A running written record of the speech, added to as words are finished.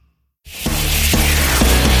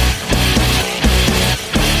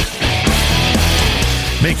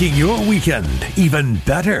making your weekend even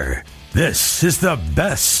better. This is the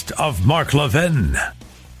best of Mark Levin.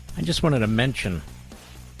 I just wanted to mention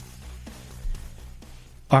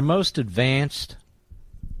our most advanced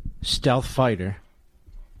stealth fighter,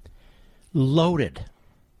 loaded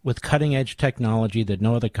with cutting-edge technology that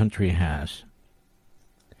no other country has.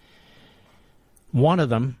 One of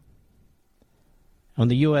them, on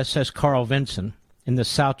the USS Carl Vinson in the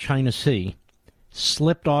South China Sea,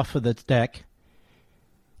 slipped off of the deck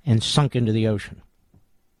and sunk into the ocean.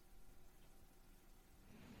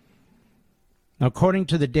 Now, according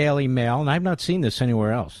to the Daily Mail, and I've not seen this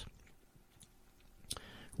anywhere else,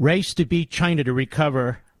 race to beat China to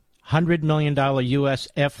recover $100 million U.S.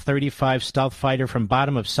 F-35 stealth fighter from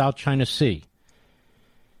bottom of South China Sea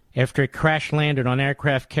after it crash-landed on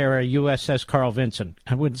aircraft carrier USS Carl Vinson.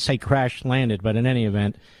 I wouldn't say crash-landed, but in any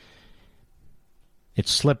event, it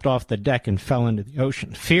slipped off the deck and fell into the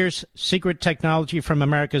ocean. Fears secret technology from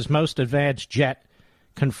America's most advanced jet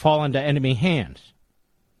can fall into enemy hands.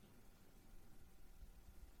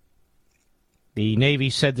 The Navy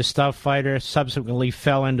said the stealth fighter subsequently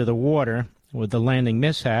fell into the water with the landing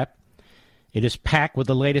mishap. It is packed with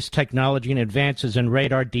the latest technology and advances in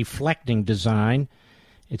radar deflecting design.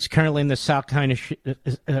 It's currently in the South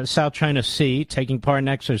China Sea, taking part in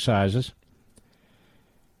exercises.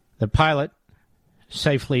 The pilot,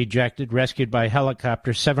 safely ejected, rescued by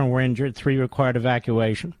helicopter. 7 were injured, 3 required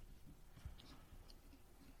evacuation.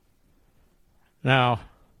 Now,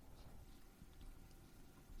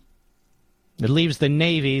 it leaves the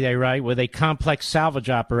Navy, they write, with a complex salvage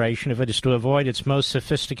operation if it is to avoid its most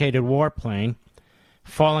sophisticated warplane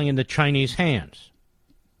falling into Chinese hands.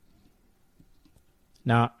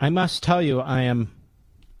 Now, I must tell you, I am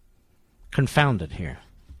confounded here.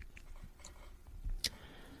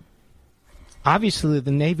 Obviously,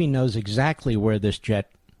 the Navy knows exactly where this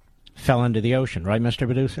jet fell into the ocean, right, Mr.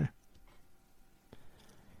 Producer?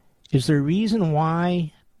 Is there a reason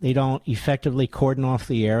why they don't effectively cordon off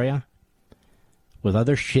the area with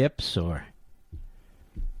other ships or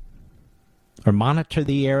monitor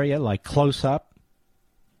the area, like close up,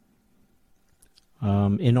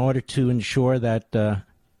 in order to ensure that that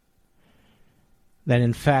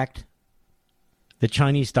in fact the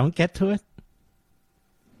Chinese don't get to it?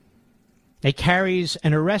 It carries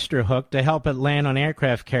an arrestor hook to help it land on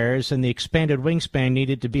aircraft carriers, and the expanded wingspan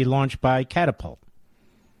needed to be launched by catapult.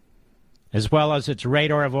 As well as its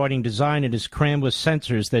radar-avoiding design, it is crammed with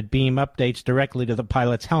sensors that beam updates directly to the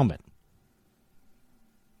pilot's helmet.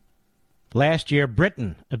 Last year,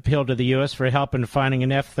 Britain appealed to the U.S. for help in finding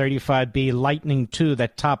an F-35B Lightning II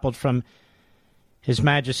that toppled from His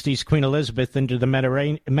Majesty's Queen Elizabeth into the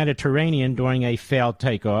Mediterranean during a failed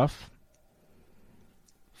takeoff.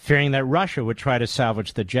 Fearing that Russia would try to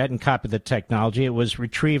salvage the jet and copy the technology, it was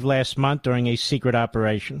retrieved last month during a secret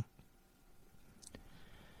operation.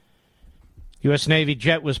 U.S. Navy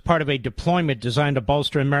jet was part of a deployment designed to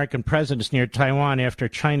bolster American presence near Taiwan after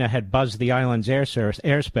China had buzzed the island's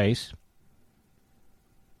airspace.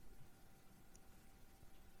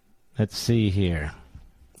 Let's see here.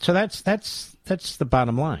 So that's the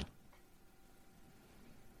bottom line.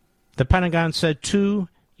 The Pentagon said 2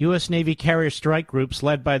 U.S. Navy carrier strike groups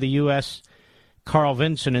led by the U.S. Carl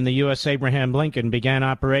Vinson and the U.S. Abraham Lincoln began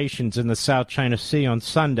operations in the South China Sea on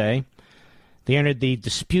Sunday. They entered the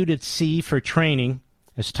disputed sea for training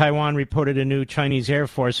as Taiwan reported a new Chinese Air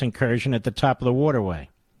Force incursion at the top of the waterway.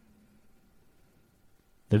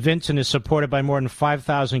 The Vinson is supported by more than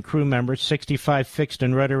 5,000 crew members, 65 fixed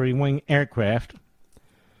and rotary wing aircraft.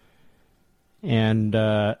 And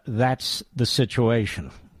that's the situation.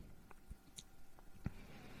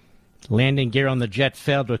 Landing gear on the jet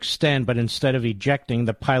failed to extend, but instead of ejecting,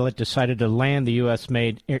 the pilot decided to land the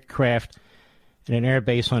U.S.-made aircraft in an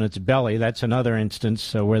airbase on its belly. That's another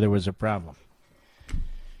instance where there was a problem.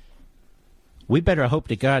 We better hope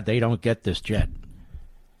to God they don't get this jet.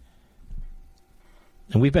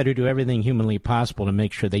 And we better do everything humanly possible to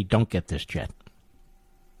make sure they don't get this jet.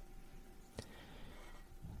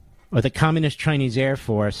 Or the Communist Chinese Air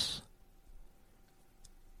Force,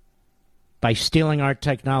 by stealing our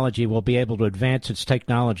technology, will be able to advance its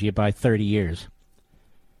technology by 30 years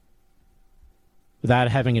without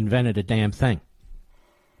having invented a damn thing.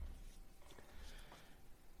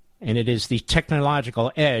 And it is the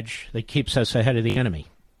technological edge that keeps us ahead of the enemy.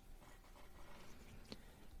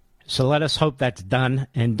 So let us hope that's done,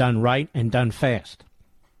 and done right, and done fast.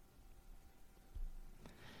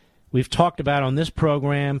 We've talked about on this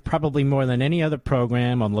program, probably more than any other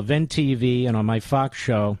program, on Levin TV and on my Fox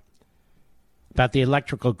show, about the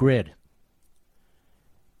electrical grid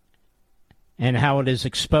and how it is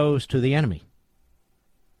exposed to the enemy.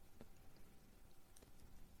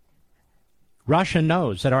 Russia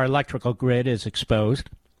knows that our electrical grid is exposed.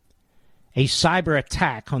 A cyber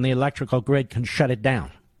attack on the electrical grid can shut it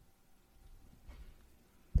down.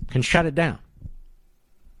 Can shut it down.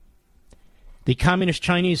 The communist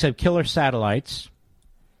Chinese have killer satellites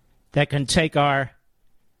that can take our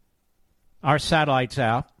satellites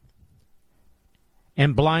out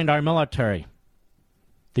and blind our military.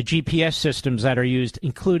 The GPS systems that are used,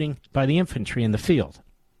 including by the infantry in the field.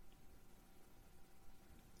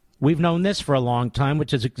 We've known this for a long time,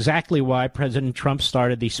 which is exactly why President Trump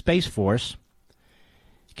started the Space Force,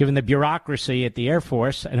 given the bureaucracy at the Air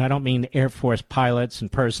Force, and I don't mean Air Force pilots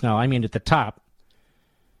and personnel, I mean at the top,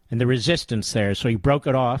 and the resistance there. So he broke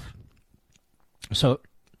it off so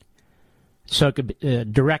it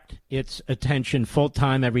could direct its attention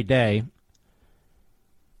full-time every day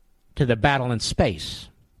to the battle in space,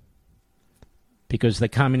 because the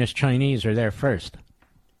communist Chinese are there first.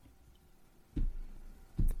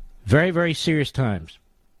 Very, very serious times.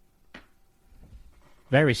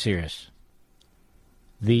 Very serious.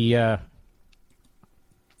 The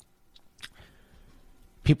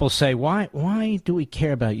people say, why do we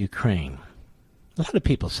care about Ukraine? A lot of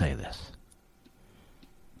people say this.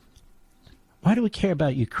 Why do we care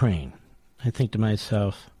about Ukraine? I think to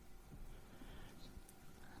myself,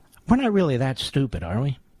 we're not really that stupid, are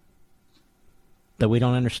we? That we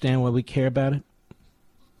don't understand why we care about it?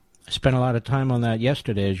 I spent a lot of time on that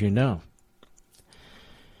yesterday, as you know.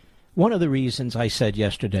 One of the reasons I said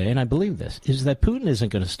yesterday, and I believe this, is that Putin isn't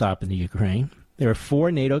going to stop in the Ukraine. There are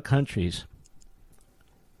 4 NATO countries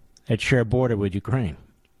that share a border with Ukraine.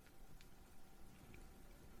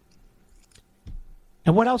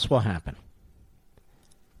 And what else will happen?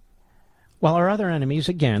 Well, our other enemies,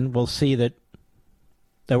 again, will see that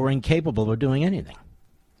we're incapable of doing anything.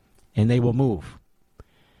 And they will move.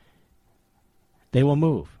 They will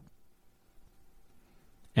move.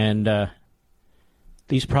 And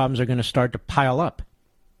these problems are going to start to pile up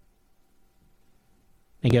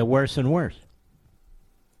and get worse and worse.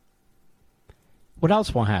 What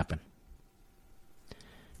else will happen?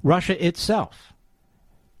 Russia itself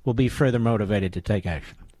will be further motivated to take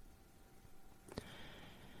action.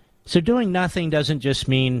 So doing nothing doesn't just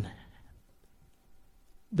mean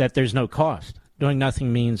that there's no cost. Doing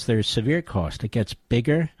nothing means there's severe cost. It gets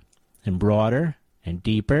bigger and broader and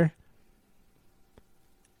deeper,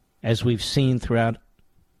 as we've seen throughout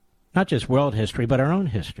not just world history, but our own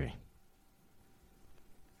history.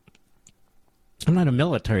 I'm not a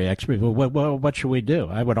military expert, but what should we do?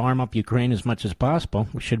 I would arm up Ukraine as much as possible.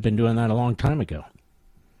 We should have been doing that a long time ago.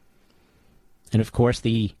 And, of course,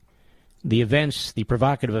 the events, the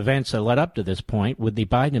provocative events that led up to this point, with the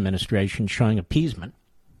Biden administration showing appeasement,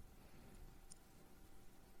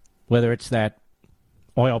 whether it's that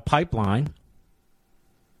oil pipeline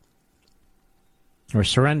or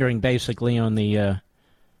surrendering basically on the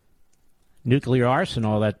nuclear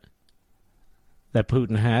arsenal that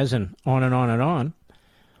Putin has, and on and on and on,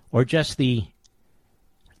 or just the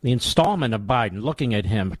installment of Biden, looking at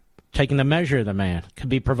him, taking the measure of the man, could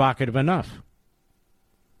be provocative enough.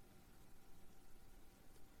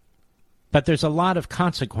 But there's a lot of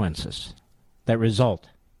consequences that result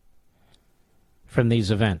from these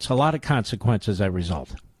events. A lot of consequences that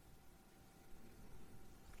result.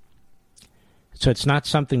 So it's not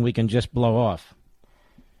something we can just blow off.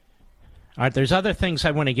 All right, there's other things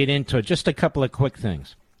I want to get into. Just a couple of quick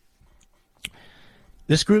things.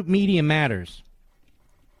 This group, Media Matters,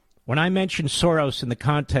 when I mentioned Soros in the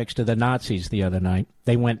context of the Nazis the other night,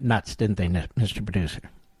 they went nuts, didn't they, Mr. Producer?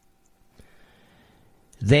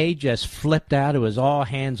 They just flipped out. It was all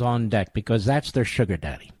hands on deck, because that's their sugar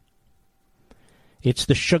daddy. It's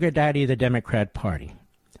the sugar daddy of the Democrat Party.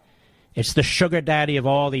 It's the sugar daddy of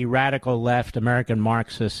all the radical left American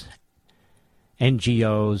Marxists,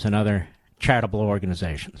 NGOs, and other charitable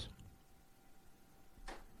organizations.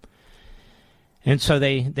 And so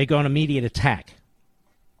they go on immediate attack.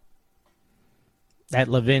 That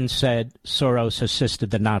Levin said Soros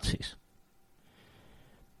assisted the Nazis.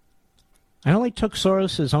 I only took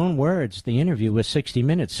Soros' own words, the interview with 60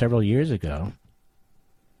 Minutes several years ago.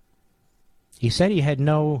 He said he had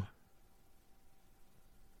no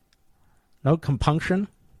compunction,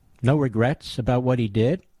 no regrets about what he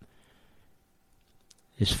did.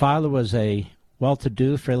 His father was a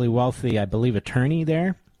well-to-do, fairly wealthy, I believe, attorney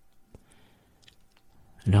there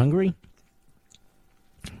in Hungary.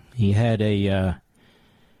 He had a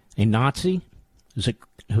Nazi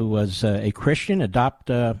who was a Christian,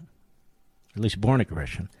 at least born a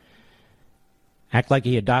Christian, act like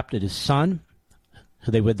he adopted his son,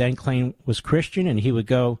 who they would then claim was Christian, and he would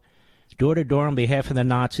go door to door on behalf of the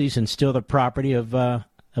Nazis and steal the property of the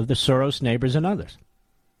Soros neighbors and others.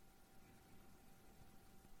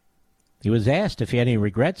 He was asked if he had any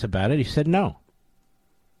regrets about it. He said no.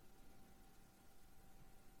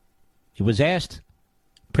 He was asked,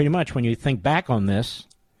 pretty much, when you think back on this,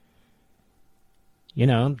 you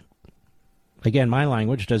know, again, my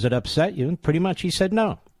language, does it upset you? And pretty much he said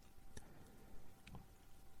no.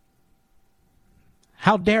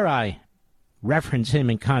 How dare I reference him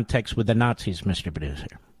in context with the Nazis, Mr.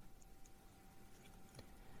 Producer?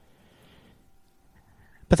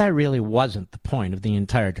 But that really wasn't the point of the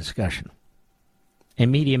entire discussion.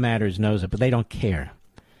 And Media Matters knows it, but they don't care.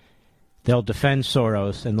 They'll defend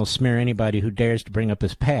Soros, and they'll smear anybody who dares to bring up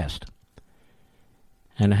his past.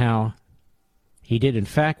 And how he did, in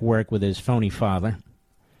fact, work with his phony father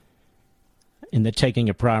in the taking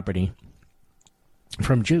of property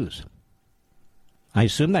from Jews. I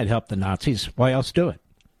assume that helped the Nazis. Why else do it?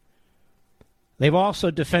 They've also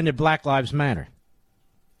defended Black Lives Matter.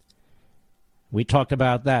 We talked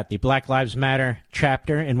about that. The Black Lives Matter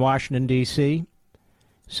chapter in Washington, D.C.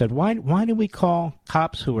 said, why do we call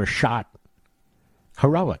cops who were shot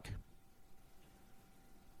heroic?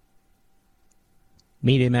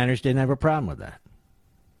 Media Matters didn't have a problem with that.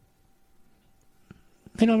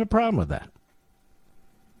 They don't have a problem with that.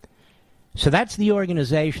 So that's the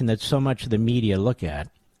organization that so much of the media look at.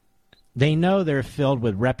 They know they're filled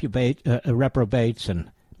with reprobates and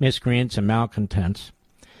miscreants and malcontents.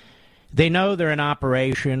 They know they're an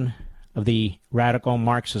operation of the radical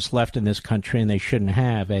Marxist left in this country, and they shouldn't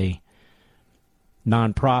have a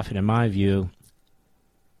nonprofit, in my view,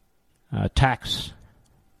 tax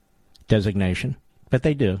designation. But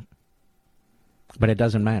they do. But it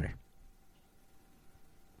doesn't matter.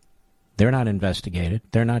 They're not investigated.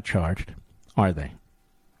 They're not charged, are they?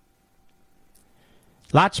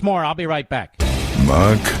 Lots more. I'll be right back.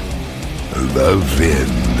 Mark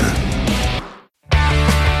Levin.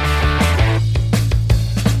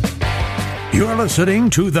 You're listening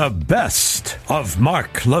to the best of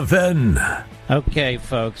Mark Levin. Okay,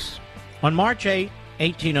 folks. On March 8,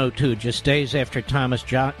 1802, just days after Thomas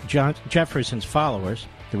Jefferson's followers,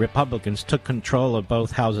 the Republicans, took control of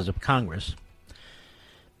both houses of Congress,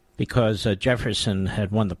 because Jefferson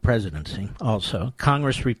had won the presidency also,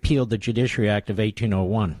 Congress repealed the Judiciary Act of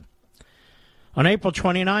 1801. On April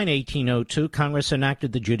 29, 1802, Congress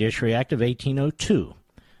enacted the Judiciary Act of 1802,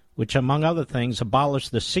 which, among other things,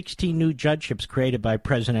 abolished the 16 new judgeships created by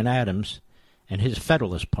President Adams and his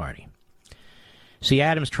Federalist Party. See,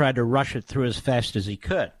 Adams tried to rush it through as fast as he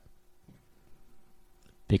could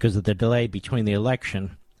because of the delay between the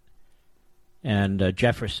election and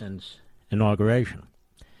Jefferson's inauguration.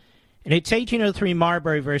 In its 1803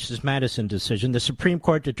 Marbury versus Madison decision, the Supreme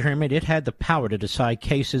Court determined it had the power to decide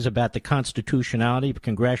cases about the constitutionality of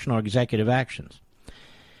congressional or executive actions.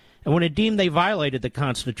 And when it deemed they violated the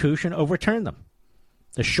Constitution, overturned them.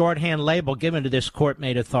 The shorthand label given to this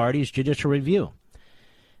court-made authority is judicial review.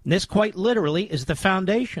 And this quite literally is the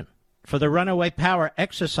foundation for the runaway power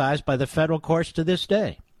exercised by the federal courts to this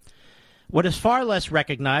day. What is far less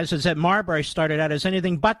recognized is that Marbury started out as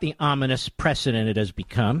anything but the ominous precedent it has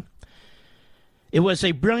become. It was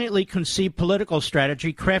a brilliantly conceived political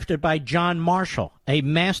strategy crafted by John Marshall, a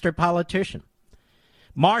master politician.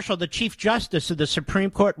 Marshall, the Chief Justice of the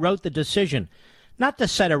Supreme Court, wrote the decision not to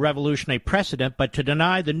set a revolutionary precedent, but to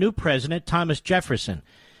deny the new president, Thomas Jefferson,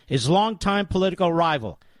 his longtime political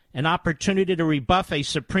rival, an opportunity to rebuff a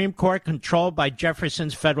Supreme Court controlled by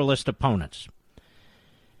Jefferson's Federalist opponents.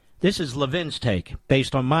 This is Levin's take,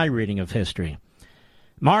 based on my reading of history.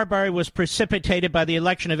 Marbury was precipitated by the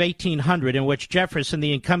election of 1800, in which Jefferson,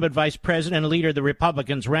 the incumbent vice president and leader of the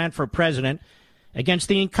Republicans, ran for president against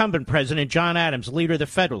the incumbent president, John Adams, leader of the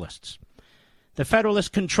Federalists. The Federalists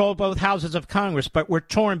controlled both houses of Congress, but were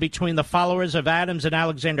torn between the followers of Adams and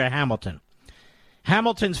Alexander Hamilton.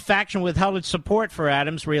 Hamilton's faction withheld its support for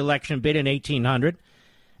Adams' re-election bid in 1800,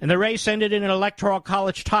 and the race ended in an electoral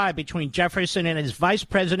college tie between Jefferson and his vice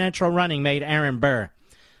presidential running mate, Aaron Burr.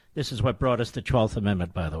 This is what brought us the 12th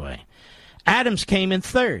Amendment, by the way. Adams came in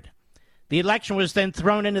third. The election was then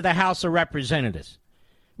thrown into the House of Representatives.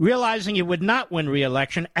 Realizing he would not win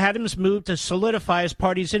re-election, Adams moved to solidify his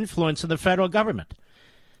party's influence in the federal government.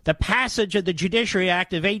 The passage of the Judiciary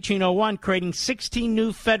Act of 1801, creating 16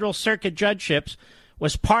 new federal circuit judgeships,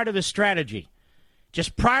 was part of his strategy.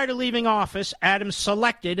 Just prior to leaving office, Adams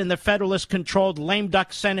selected, and the Federalist-controlled lame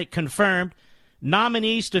duck Senate confirmed,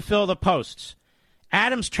 nominees to fill the posts.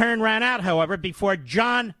 Adams' turn ran out, however, before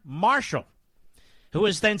John Marshall, who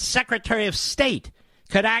was then Secretary of State,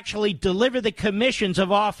 could actually deliver the commissions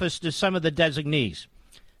of office to some of the designees.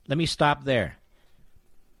 Let me stop there.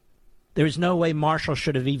 There is no way Marshall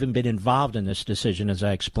should have even been involved in this decision, as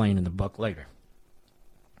I explain in the book later.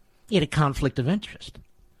 He had a conflict of interest.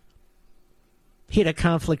 He had a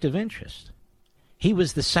conflict of interest. He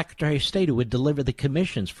was the Secretary of State who would deliver the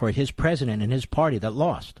commissions for his president and his party that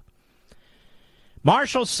lost.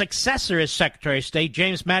 Marshall's successor as Secretary of State,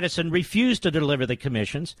 James Madison, refused to deliver the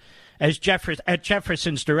commissions at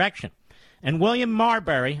Jefferson's direction. And William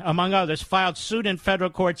Marbury, among others, filed suit in federal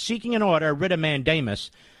court seeking an order, a writ of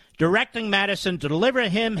mandamus, directing Madison to deliver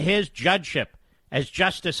him his judgeship as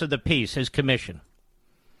Justice of the Peace, his commission.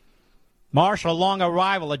 Marshall, long a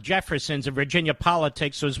rival of Jefferson's in Virginia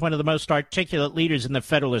politics, was one of the most articulate leaders in the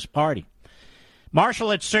Federalist Party.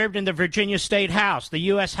 Marshall had served in the Virginia State House, the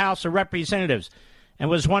U.S. House of Representatives, and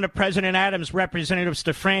was one of President Adams' representatives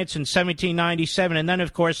to France in 1797, and then,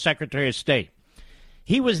 of course, Secretary of State.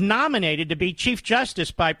 He was nominated to be Chief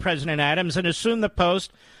Justice by President Adams and assumed the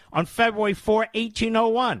post on February 4,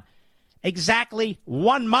 1801, exactly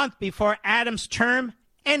 1 month before Adams' term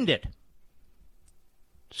ended.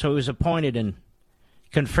 So he was appointed and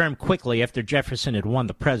confirmed quickly after Jefferson had won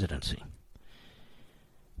the presidency.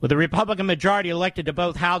 With a Republican majority elected to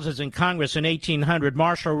both houses in Congress in 1800,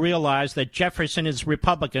 Marshall realized that Jefferson and his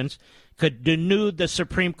Republicans could denude the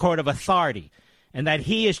Supreme Court of authority and that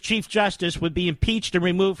he, as Chief Justice, would be impeached and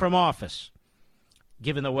removed from office,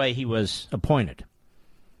 given the way he was appointed.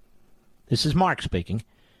 This is Mark speaking.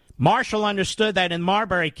 Marshall understood that in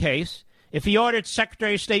Marbury's case, if he ordered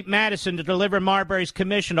Secretary of State Madison to deliver Marbury's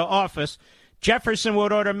commission to office, Jefferson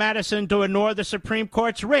would order Madison to ignore the Supreme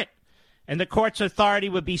Court's writ, and the court's authority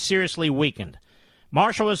would be seriously weakened.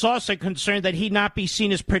 Marshall was also concerned that he not be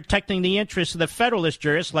seen as protecting the interests of the Federalist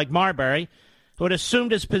jurists like Marbury, who had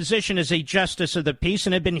assumed his position as a justice of the peace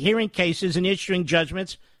and had been hearing cases and issuing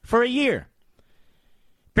judgments for a year.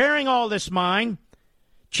 Bearing all this in mind,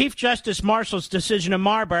 Chief Justice Marshall's decision of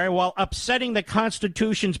Marbury, while upsetting the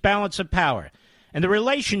Constitution's balance of power and the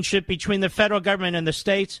relationship between the federal government and the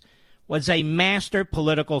states, was a master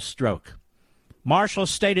political stroke. Marshall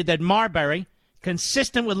stated that Marbury,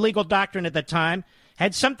 consistent with legal doctrine at the time,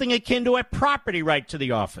 had something akin to a property right to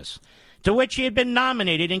the office, to which he had been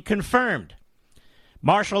nominated and confirmed.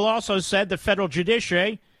 Marshall also said the federal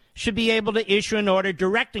judiciary should be able to issue an order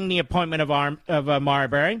directing the appointment of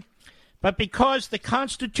Marbury, but because the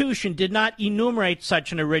Constitution did not enumerate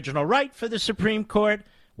such an original right for the Supreme Court,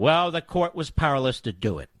 well, the court was powerless to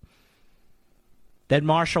do it. Then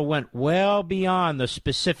Marshall went well beyond the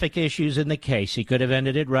specific issues in the case. He could have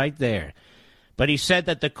ended it right there. But he said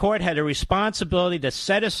that the court had a responsibility to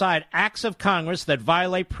set aside acts of Congress that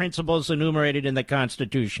violate principles enumerated in the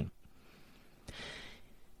Constitution.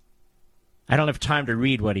 I don't have time to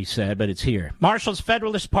read what he said, but it's here. Marshall's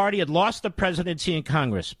Federalist Party had lost the presidency in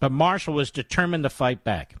Congress, but Marshall was determined to fight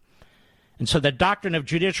back. And so the doctrine of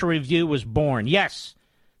judicial review was born. Yes,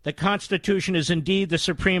 the Constitution is indeed the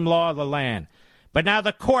supreme law of the land. But now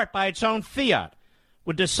the court, by its own fiat,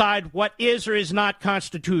 would decide what is or is not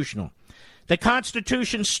constitutional. The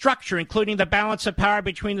Constitution's structure, including the balance of power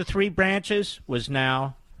between the three branches, was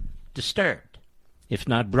now disturbed, if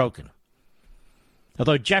not broken.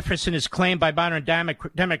 Although Jefferson is claimed by modern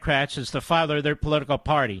Democrats as the father of their political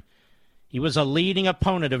party, he was a leading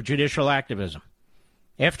opponent of judicial activism.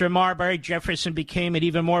 After Marbury, Jefferson became an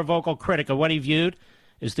even more vocal critic of what he viewed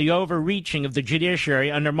as the overreaching of the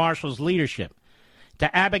judiciary under Marshall's leadership.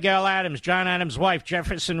 To Abigail Adams, John Adams' wife,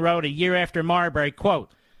 Jefferson wrote a year after Marbury,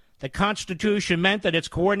 quote, "The Constitution meant that its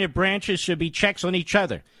coordinate branches should be checks on each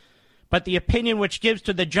other. But the opinion which gives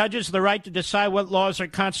to the judges the right to decide what laws are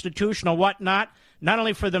constitutional, what not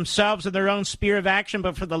only for themselves and their own sphere of action,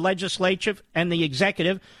 but for the legislative and the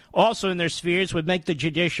executive, also in their spheres, would make the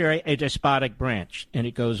judiciary a despotic branch." And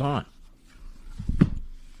it goes on.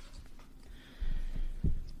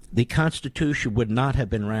 The Constitution would not have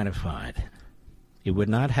been ratified. It would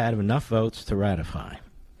not have enough votes to ratify.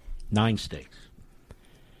 9 states.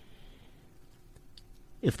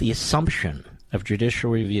 If the assumption of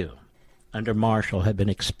judicial review under Marshall had been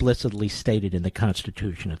explicitly stated in the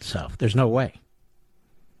Constitution itself, there's no way.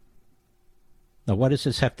 Now, what does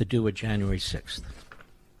this have to do with January 6th?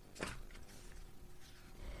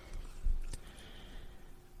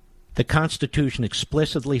 The Constitution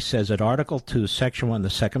explicitly says at Article 2, Section 1, the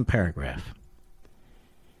second paragraph,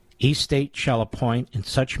 "Each state shall appoint in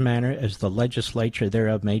such manner as the legislature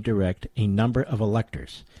thereof may direct a number of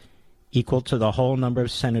electors equal to the whole number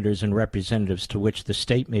of senators and representatives to which the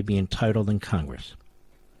state may be entitled in Congress."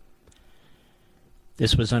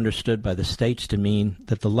 This was understood by the states to mean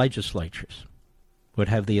that the legislatures would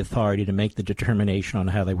have the authority to make the determination on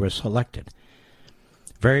how they were selected.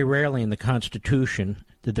 Very rarely in the Constitution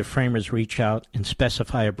did the framers reach out and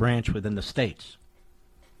specify a branch within the states.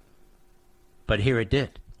 But here it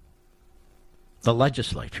did. The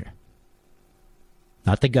legislature.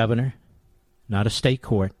 Not the governor, not a state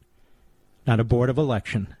court, not a board of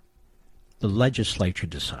election. The legislature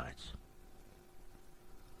decides.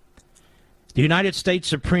 The United States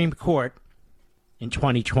Supreme Court in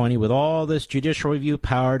 2020, with all this judicial review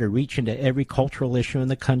power to reach into every cultural issue in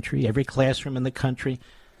the country, every classroom in the country,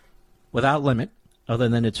 without limit, other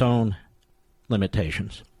than its own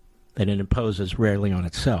limitations that it imposes rarely on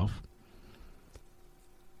itself,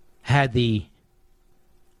 had the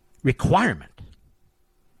requirement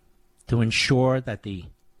to ensure that the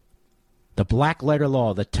black letter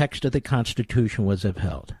law, the text of the Constitution, was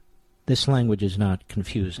upheld. This language is not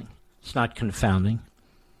confusing. It's not confounding.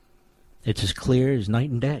 It's as clear as night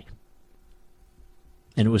and day.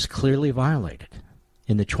 And it was clearly violated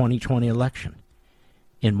in the 2020 election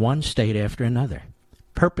in one state after another,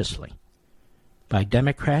 purposely, by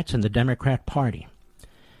Democrats and the Democrat Party,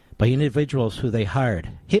 by individuals who they hired,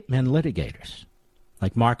 hitmen litigators,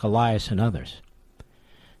 like Mark Elias and others,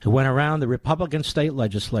 who went around the Republican state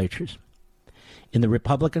legislatures in the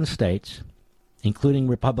Republican states, including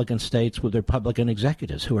Republican states with Republican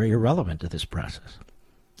executives who are irrelevant to this process,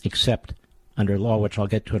 except under law, which I'll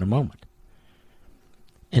get to in a moment,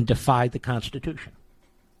 and defied the Constitution.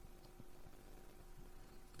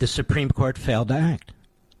 The Supreme Court failed to act,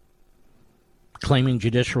 claiming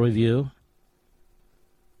judicial review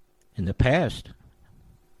in the past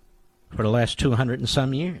for the last 200 and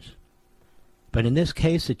some years. But in this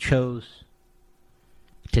case, it chose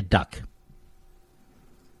to duck.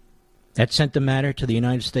 That sent the matter to the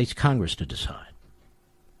United States Congress to decide.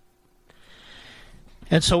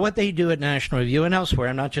 And so what they do at National Review and elsewhere,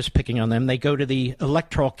 I'm not just picking on them, they go to the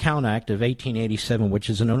Electoral Count Act of 1887, which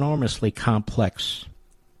is an enormously complex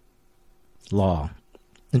law.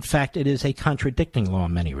 In fact, it is a contradicting law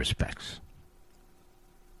in many respects.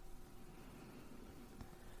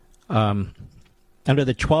 Under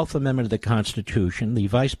the 12th Amendment of the Constitution, the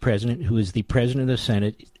Vice President, who is the President of the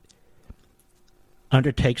Senate,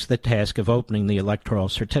 undertakes the task of opening the electoral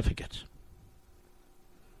certificates.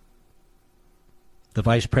 The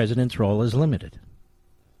Vice President's role is limited.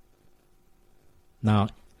 Now,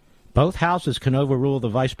 both houses can overrule the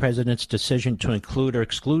Vice President's decision to include or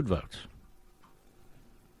exclude votes.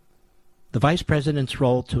 The Vice President's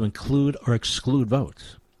role to include or exclude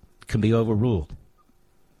votes can be overruled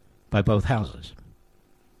by both houses.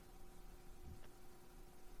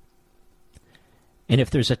 And if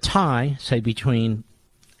there's a tie, say, between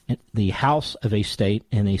the House of a state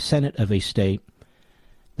and the Senate of a state,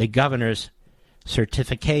 the governor's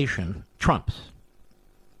certification trumps,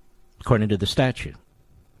 according to the statute.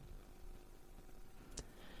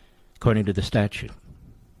 According to the statute.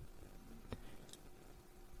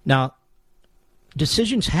 Now,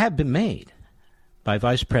 decisions have been made by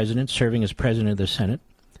Vice Presidents serving as President of the Senate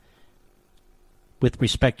with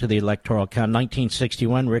respect to the Electoral Count.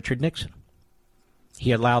 1961, Richard Nixon.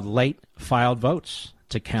 He allowed late filed votes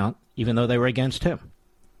to count, even though they were against him.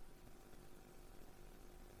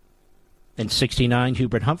 In 69,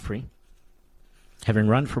 Hubert Humphrey, having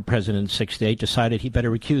run for president in 68, decided he better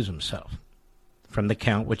recuse himself from the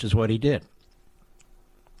count, which is what he did.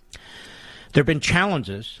 There have been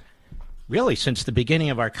challenges, really since the beginning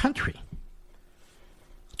of our country,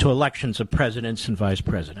 to elections of presidents and vice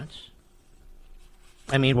presidents.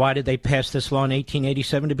 I mean, why did they pass this law in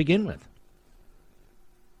 1887 to begin with?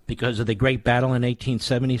 Because of the Great Battle in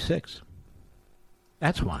 1876.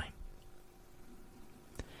 That's why.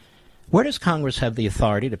 Where does Congress have the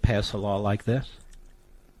authority to pass a law like this?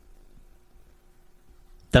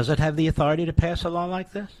 Does it have the authority to pass a law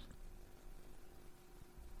like this?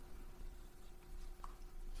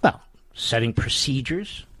 Well, setting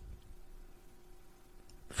procedures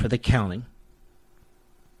for the counting.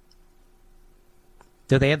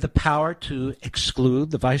 Do they have the power to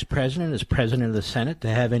exclude the Vice President as President of the Senate to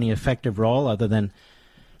have any effective role other than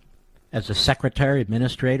as a secretary,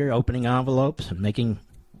 administrator, opening envelopes and making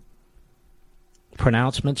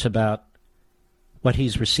pronouncements about what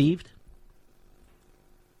he's received?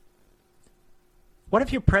 What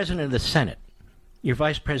if you're President of the Senate, you're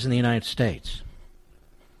Vice President of the United States,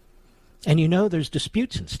 and you know there's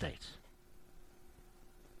disputes in states?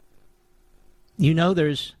 You know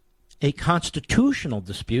there's a constitutional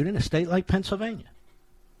dispute in a state like Pennsylvania.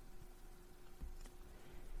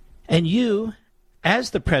 And you, as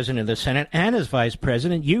the President of the Senate and as Vice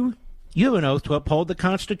President, you have an oath to uphold the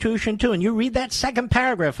Constitution, too. And you read that second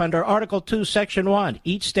paragraph under Article 2, Section 1.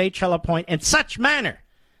 Each state shall appoint in such manner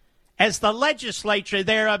as the legislature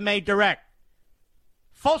thereof may direct.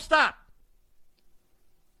 Full stop.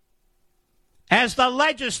 As the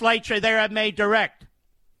legislature thereof may direct.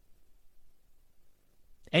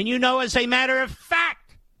 And you know, as a matter of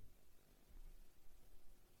fact,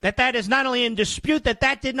 that is not only in dispute,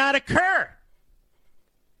 that did not occur.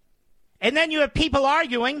 And then you have people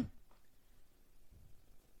arguing,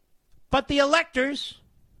 but the electors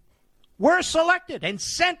were selected and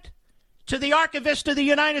sent to the archivist of the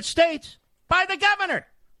United States by the governor.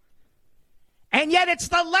 And yet it's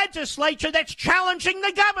the legislature that's challenging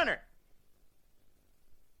the governor.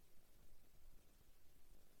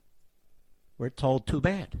 We're told too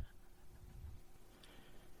bad.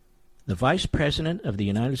 The Vice President of the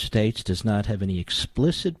United States does not have any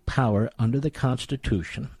explicit power under the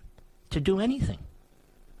Constitution to do anything.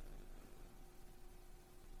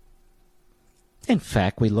 In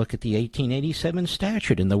fact, we look at the 1887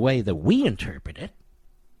 statute, and the way that we interpret it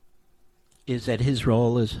is that his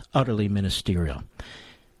role is utterly ministerial.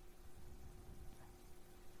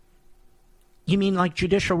 You mean like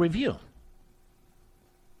judicial review?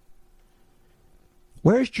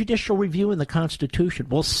 Where's judicial review in the Constitution?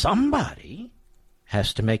 Well, somebody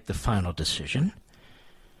has to make the final decision.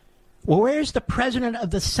 Well, where's the President of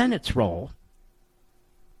the Senate's role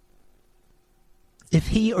if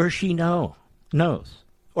he or she knows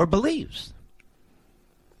or believes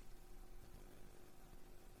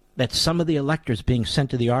that some of the electors being sent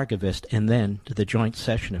to the archivist and then to the joint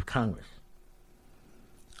session of Congress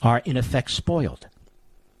are in effect spoiled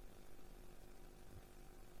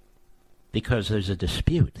because there's a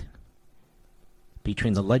dispute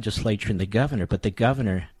between the legislature and the governor, but the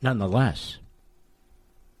governor nonetheless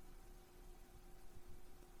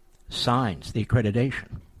signs the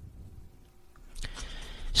accreditation.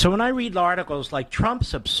 So when I read articles like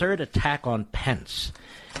Trump's absurd attack on Pence,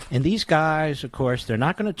 and these guys, of course, they're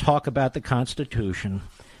not going to talk about the Constitution.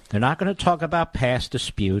 They're not going to talk about past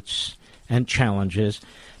disputes and challenges.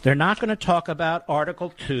 They're not going to talk about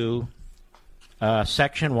Article 2,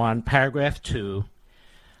 Section 1, Paragraph 2.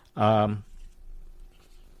 They're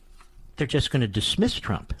just going to dismiss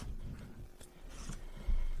Trump,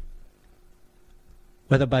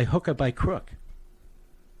 whether by hook or by crook.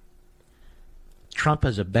 Trump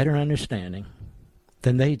has a better understanding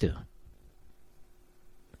than they do.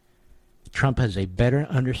 Trump has a better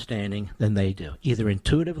understanding than they do, either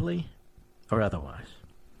intuitively or otherwise.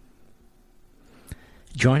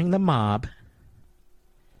 Joining the mob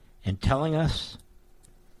and telling us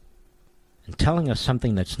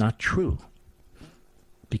something that's not true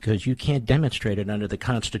because you can't demonstrate it under the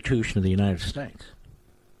Constitution of the United States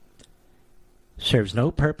serves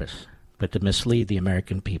no purpose but to mislead the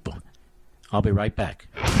American people. I'll be right back.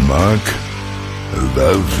 Mark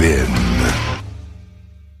Levin.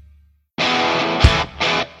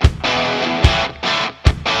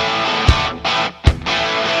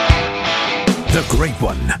 The Great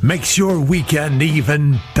One makes your weekend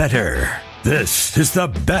even better. This is the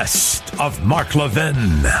best of Mark Levin.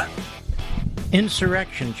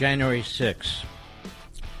 Insurrection, January 6th.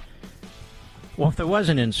 Well, if there was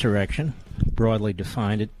an insurrection, broadly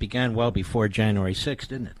defined, it began well before January 6th,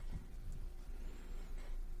 didn't it?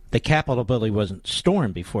 The Capitol building wasn't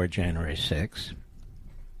stormed before January 6th,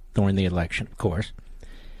 during the election, of course.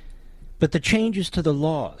 But the changes to the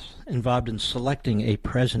laws involved in selecting a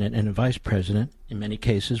president and a vice president, in many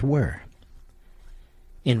cases, were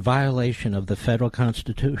in violation of the federal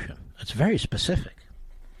Constitution. It's very specific.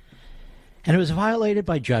 And it was violated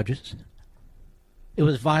by judges. It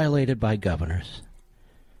was violated by governors.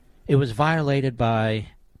 It was violated by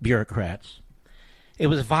bureaucrats. It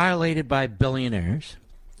was violated by billionaires.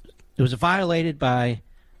 It was violated by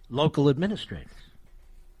local administrators.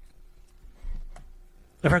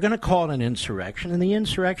 If we're going to call it an insurrection, and the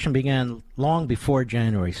insurrection began long before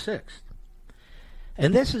January 6th,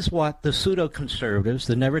 and this is what the pseudo-conservatives,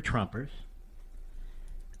 the never-Trumpers,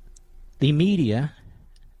 the media,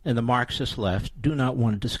 and the Marxist left do not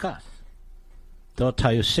want to discuss. They'll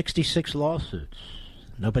tell you 66 lawsuits.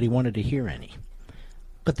 Nobody wanted to hear any.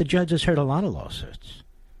 But the judges heard a lot of lawsuits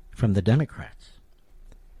from the Democrats,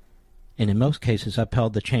 and in most cases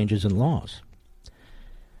upheld the changes in laws.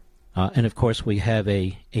 And, of course, we have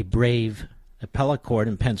a brave appellate court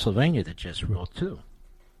in Pennsylvania that just ruled, too.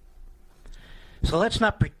 So let's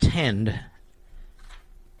not pretend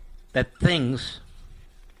that things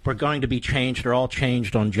were going to be changed or all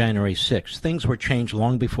changed on January 6th. Things were changed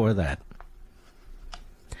long before that.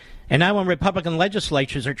 And now when Republican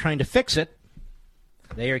legislatures are trying to fix it,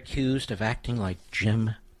 they are accused of acting like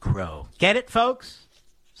Jim Crow. Get it, folks?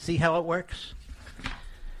 See how it works?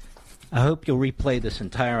 I hope you'll replay this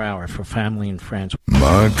entire hour for family and friends.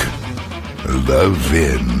 Mark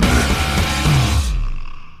Levin.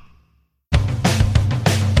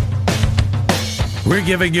 We're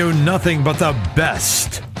giving you nothing but the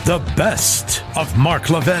best of Mark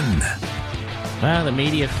Levin. Well, the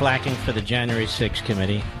media flacking for the January 6th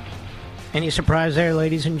committee. Any surprise there,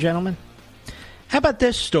 ladies and gentlemen? How about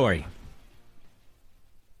this story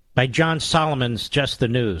by John Solomon's Just the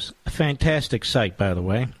News? A fantastic site, by the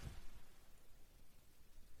way.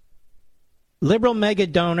 Liberal mega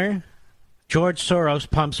donor George Soros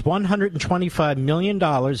pumps $125 million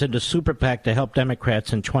into Super PAC to help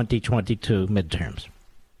Democrats in 2022 midterms.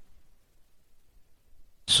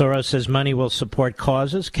 Soros says money will support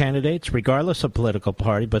causes, candidates, regardless of political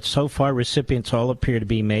party, but so far recipients all appear to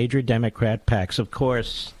be major Democrat PACs. Of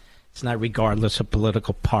course, it's not regardless of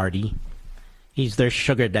political party. He's their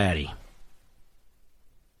sugar daddy.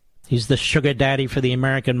 He's the sugar daddy for the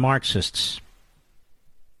American Marxists.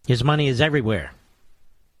 His money is everywhere.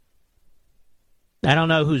 I don't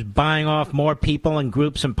know who's buying off more people and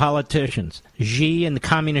groups and politicians, Xi in the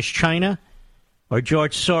communist China or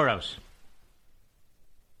George Soros.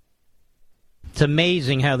 It's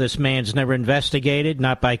amazing how this man's never investigated,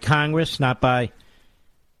 not by Congress, not by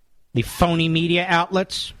the phony media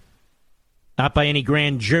outlets, not by any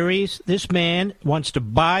grand juries. This man wants to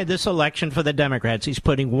buy this election for the Democrats. He's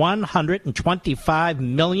putting $125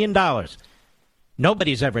 million.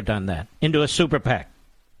 Nobody's ever done that, into a super PAC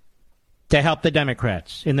to help the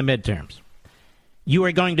Democrats in the midterms. You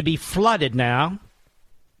are going to be flooded now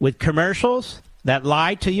with commercials that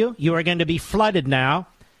lie to you. You are going to be flooded now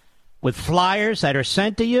with flyers that are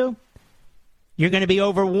sent to you. You're going to be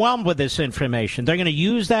overwhelmed with this information. They're going to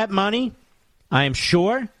use that money, I am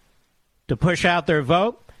sure, to push out their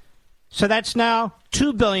vote. So that's now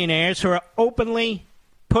two billionaires who are openly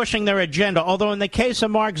pushing their agenda. Although in the case of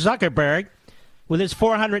Mark Zuckerberg, with his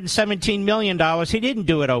 $417 million, he didn't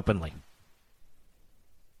do it openly.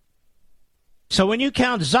 So when you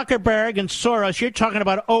count Zuckerberg and Soros, you're talking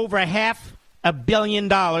about over $500 million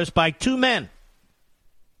by two men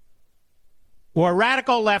who are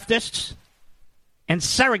radical leftists and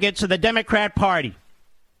surrogates of the Democrat Party,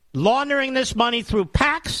 laundering this money through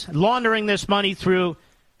PACs, laundering this money through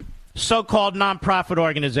so-called nonprofit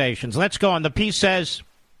organizations. Let's go on. The piece says,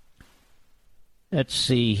 let's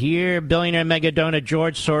see here, billionaire mega donor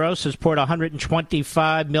George Soros has poured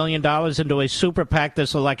 $125 million into a super PAC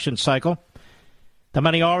this election cycle. The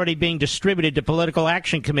money already being distributed to political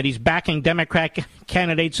action committees backing Democrat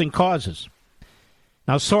candidates and causes.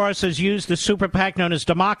 Now, Soros has used the super PAC known as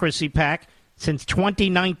Democracy PAC since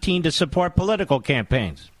 2019 to support political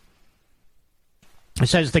campaigns. It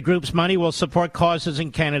says the group's money will support causes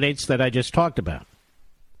and candidates that I just talked about.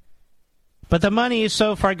 But the money is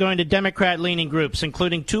so far going to Democrat-leaning groups,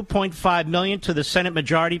 including $2.5 million to the Senate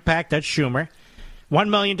Majority PAC, that's Schumer, $1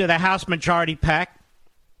 million to the House Majority PAC,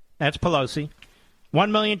 that's Pelosi, $1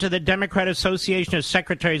 million to the Democrat Association of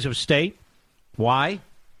Secretaries of State. Why?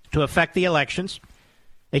 To affect the elections.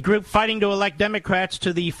 A group fighting to elect Democrats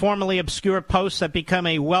to the formerly obscure posts that become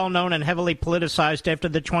a well-known and heavily politicized after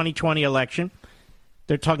the 2020 election.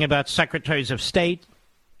 They're talking about secretaries of state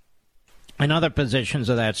and other positions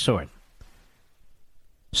of that sort.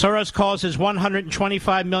 Soros calls his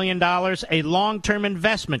 $125 million a long-term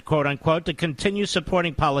investment, quote-unquote, to continue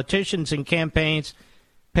supporting politicians and campaigns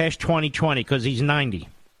past 2020 because he's 90.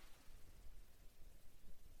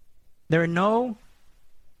 There are no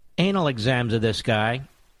anal exams of this guy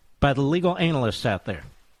by the legal analysts out there.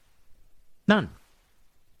 None.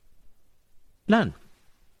 None.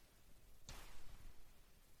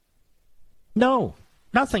 No,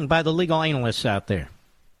 nothing by the legal analysts out there.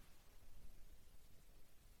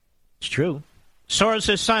 It's true.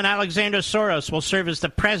 Soros' son, Alexander Soros, will serve as the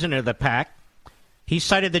president of the PAC. He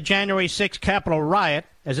cited the January 6th Capitol riot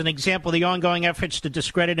as an example of the ongoing efforts to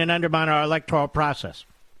discredit and undermine our electoral process.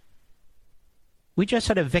 We just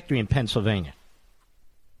had a victory in Pennsylvania.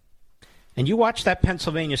 And you watch that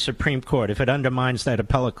Pennsylvania Supreme Court, if it undermines that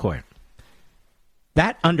appellate court.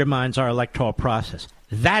 That undermines our electoral process.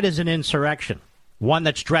 That is an insurrection, one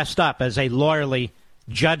that's dressed up as a lawyerly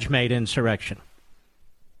judge-made insurrection.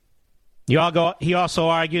 He also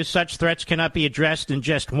argues such threats cannot be addressed in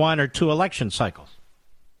just one or two election cycles.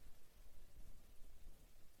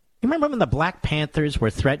 You remember when the Black Panthers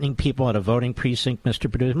were threatening people at a voting precinct, Mr.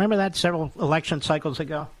 Producer? Remember that several election cycles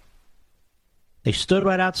ago? They stood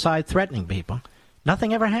right outside threatening people.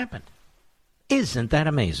 Nothing ever happened. Isn't that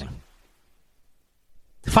amazing?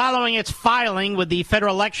 Following its filing with the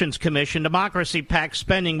Federal Elections Commission, Democracy PAC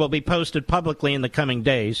spending will be posted publicly in the coming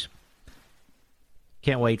days.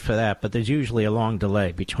 Can't wait for that, but there's usually a long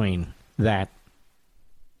delay between that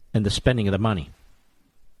and the spending of the money.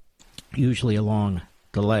 Usually a long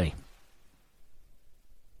delay.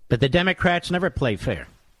 But the Democrats never play fair.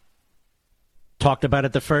 Talked about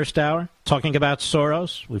it the first hour, talking about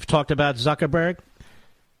Soros. We've talked about Zuckerberg.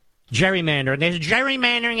 Gerrymandering. There's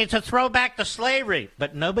gerrymandering. It's a throwback to slavery.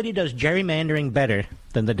 But nobody does gerrymandering better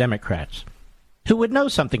than the Democrats, who would know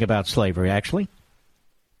something about slavery, actually,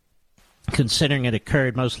 considering it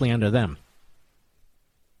occurred mostly under them.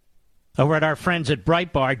 Over at our friends at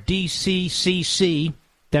Breitbart, DCCC,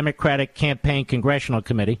 Democratic Campaign Congressional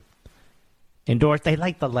Committee, endorsed, they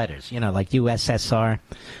like the letters, like USSR.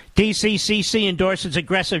 DCCC endorses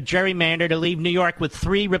aggressive gerrymander to leave New York with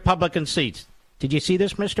 3 Republican seats. Did you see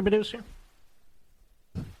this, Mr. Producer?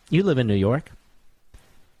 You live in New York.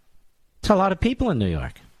 It's a lot of people in New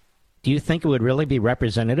York. Do you think it would really be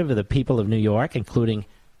representative of the people of New York, including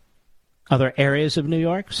other areas of New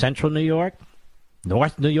York, central New York,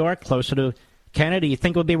 North New York, closer to Canada? You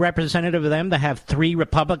think it would be representative of them to have 3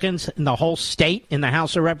 Republicans in the whole state in the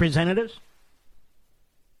House of Representatives?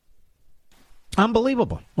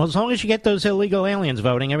 Unbelievable. Well, as long as you get those illegal aliens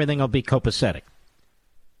voting, everything will be copacetic.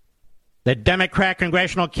 The Democrat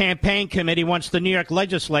Congressional Campaign Committee wants the New York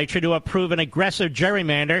legislature to approve an aggressive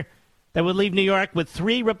gerrymander that would leave New York with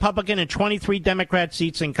 3 Republican and 23 Democrat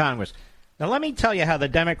seats in Congress. Now, let me tell you how the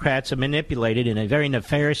Democrats have manipulated in a very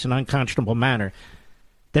nefarious and unconscionable manner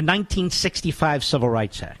the 1965 Civil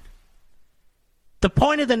Rights Act. The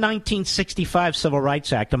point of the 1965 Civil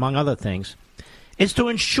Rights Act, among other things, is to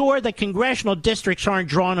ensure that congressional districts aren't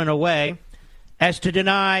drawn in a way as to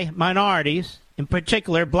deny minorities, in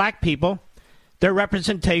particular black people, their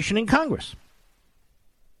representation in Congress.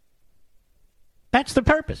 That's the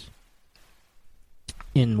purpose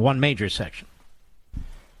in one major section.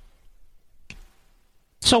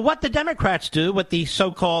 So what the Democrats do with the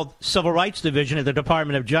so-called Civil Rights Division of the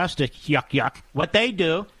Department of Justice, yuck, what they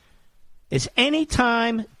do is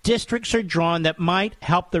anytime districts are drawn that might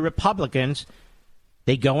help the Republicans,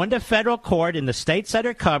 they go into federal court in the states that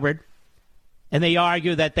are covered, and they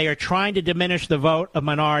argue that they are trying to diminish the vote of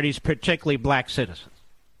minorities, particularly black citizens.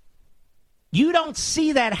 You don't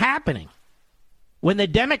see that happening when the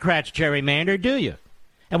Democrats gerrymander, do you?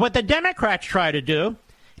 And what the Democrats try to do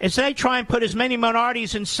is they try and put as many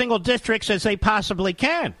minorities in single districts as they possibly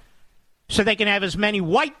can, so they can have as many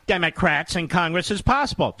white Democrats in Congress as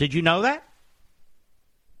possible. Did you know that?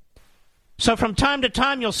 So from time to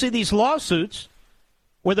time, you'll see these lawsuits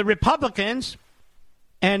where the Republicans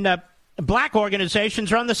and black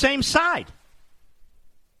organizations are on the same side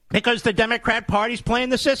because the Democrat Party's playing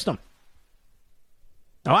the system.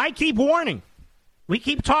 Now, I keep warning. We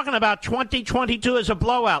keep talking about 2022 as a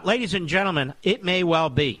blowout. Ladies and gentlemen, it may well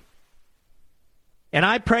be. And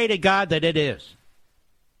I pray to God that it is.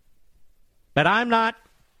 But I'm not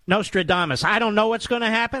Nostradamus. I don't know what's going to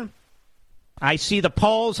happen. I see the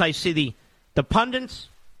polls. I see the pundits.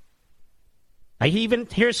 I even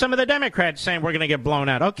hear some of the Democrats saying we're going to get blown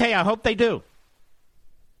out. Okay, I hope they do.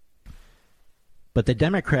 But the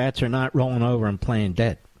Democrats are not rolling over and playing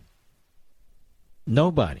dead.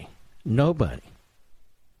 Nobody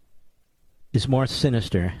is more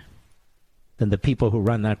sinister than the people who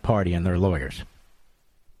run that party and their lawyers.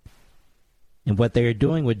 And what they are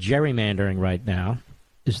doing with gerrymandering right now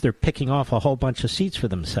is they're picking off a whole bunch of seats for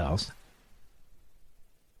themselves,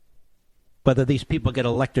 whether these people get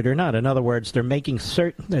elected or not. In other words, they're making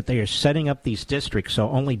certain that they are setting up these districts so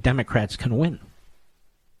only Democrats can win.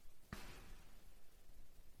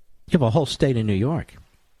 You have a whole state in New York.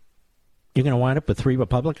 You're going to wind up with 3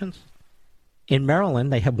 Republicans? In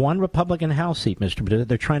Maryland, they have 1 Republican House seat, Mr. President.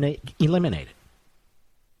 They're trying to eliminate it.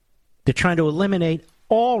 They're trying to eliminate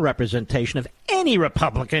all representation of any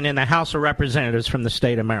Republican in the House of Representatives from the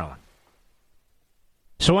state of Maryland.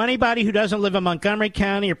 So anybody who doesn't live in Montgomery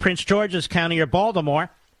County or Prince George's County or Baltimore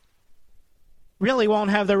really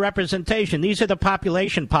won't have their representation. These are the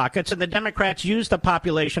population pockets, and the Democrats use the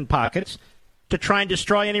population pockets to try and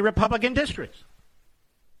destroy any Republican districts.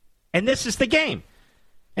 And this is the game.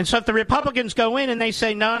 And so if the Republicans go in and they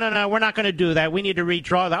say, no, we're not going to do that. We need to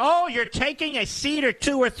redraw that. Oh, you're taking a seat or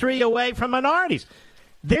 2 or 3 away from minorities.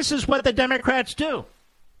 This is what the Democrats do.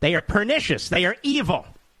 They are pernicious. They are evil.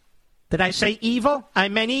 Did I say evil? I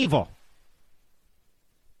meant evil.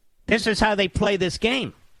 This is how they play this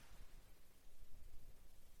game.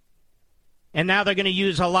 And now they're going to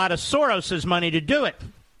use a lot of Soros's money to do it.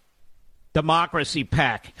 Democracy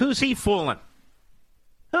PAC. Who's he fooling?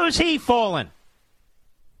 Who's he fooling?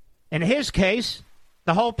 In his case,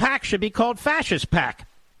 the whole pack should be called Fascist PAC,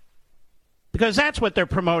 because that's what they're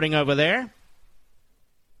promoting over there,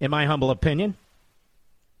 in my humble opinion.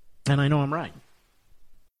 And I know I'm right.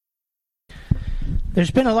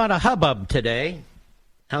 There's been a lot of hubbub today.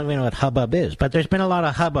 I don't even know what hubbub is, but there's been a lot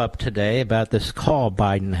of hubbub today about this call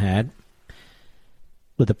Biden had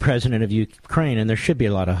with the president of Ukraine, and there should be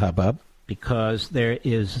a lot of hubbub because there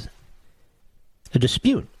is a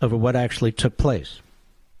dispute over what actually took place.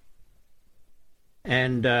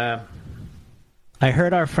 And I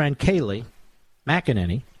heard our friend Kayleigh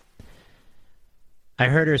McEnany, I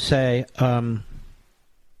heard her say,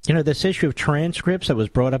 this issue of transcripts that was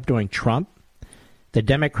brought up during Trump, the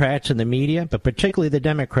Democrats and the media, but particularly the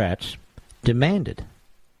Democrats, demanded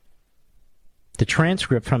the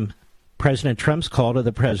transcript from President Trump's call to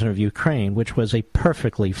the president of Ukraine, which was a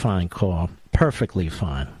perfectly fine call, perfectly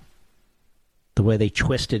fine. The way they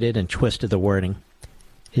twisted it and twisted the wording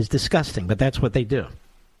is disgusting, but that's what they do,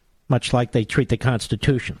 much like they treat the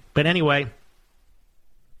Constitution. But anyway,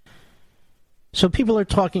 so people are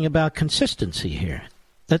talking about consistency here.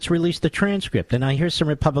 Let's release the transcript. And I hear some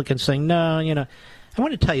Republicans saying, no, I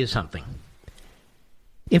want to tell you something.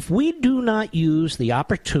 If we do not use the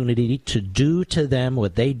opportunity to do to them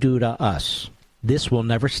what they do to us, this will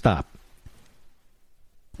never stop.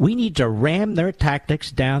 We need to ram their tactics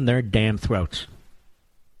down their damn throats.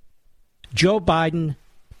 Joe Biden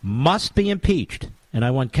must be impeached. And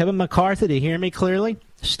I want Kevin McCarthy to hear me clearly,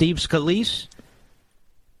 Steve Scalise,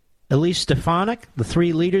 Elise Stefanik, the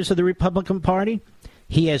three leaders of the Republican Party.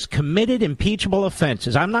 He has committed impeachable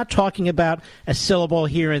offenses. I'm not talking about a syllable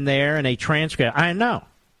here and there and a transcript. I know.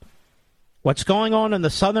 What's going on the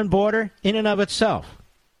southern border in and of itself.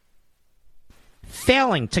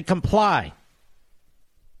 Failing to comply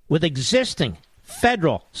with existing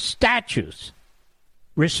federal statutes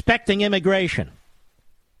respecting immigration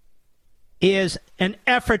is an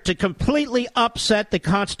effort to completely upset the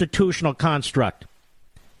constitutional construct.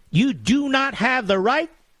 You do not have the right,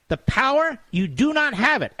 the power, you do not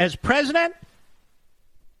have it as president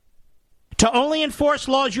to only enforce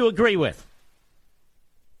laws you agree with.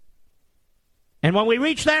 And when we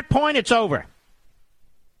reach that point, it's over.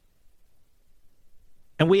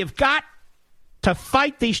 And we have got to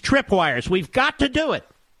fight these tripwires. We've got to do it.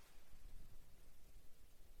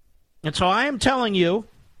 And so I am telling you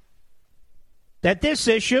that this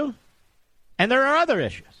issue, and there are other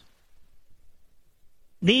issues,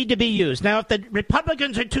 need to be used. Now, if the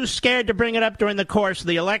Republicans are too scared to bring it up during the course of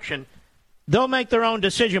the election, they'll make their own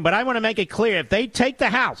decision. But I want to make it clear, if they take the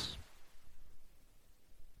House,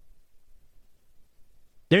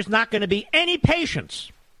 there's not going to be any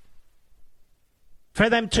patience for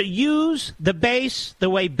them to use the base the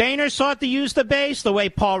way Boehner sought to use the base, the way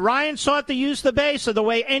Paul Ryan sought to use the base, or the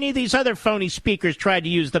way any of these other phony speakers tried to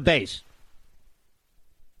use the base.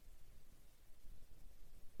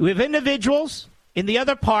 We have individuals in the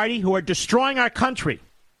other party who are destroying our country.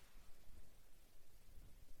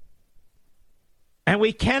 And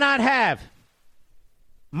we cannot have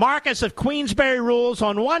Marcus of Queensberry rules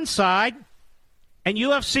on one side and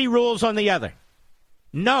UFC rules on the other.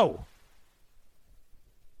 No.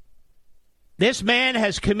 This man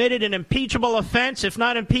has committed an impeachable offense, if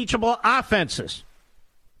not impeachable offenses.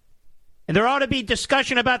 And there ought to be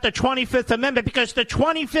discussion about the 25th Amendment, because the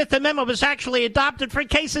 25th Amendment was actually adopted for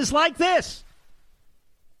cases like this,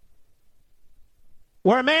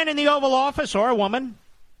 where a man in the Oval Office, or a woman,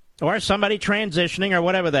 or somebody transitioning, or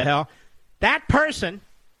whatever the hell, that person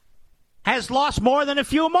has lost more than a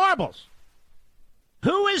few marbles.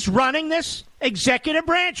 Who is running this executive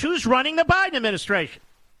branch? Who's running the Biden administration?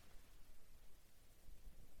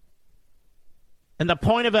 And the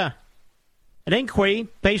point of an inquiry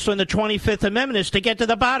based on the 25th Amendment is to get to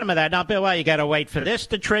the bottom of that. Not, well, you got to wait for this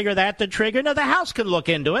to trigger, that to trigger. No, the House can look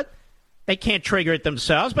into it. They can't trigger it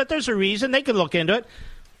themselves, but there's a reason they can look into it.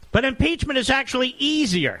 But impeachment is actually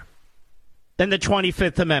easier than the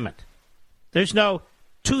 25th Amendment. There's no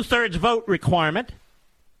two-thirds vote requirement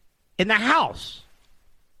in the House.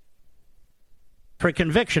 For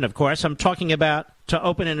conviction, of course, I'm talking about to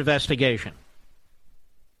open an investigation.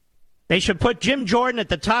 They should put Jim Jordan at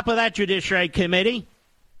the top of that Judiciary Committee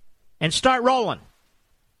and start rolling.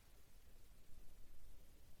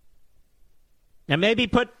 And maybe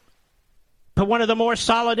put one of the more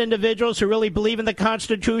solid individuals who really believe in the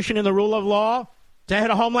Constitution and the rule of law to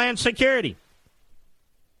head of Homeland Security,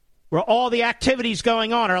 where all the activities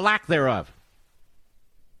going on, or lack thereof.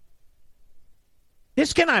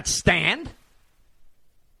 This cannot stand.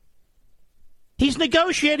 He's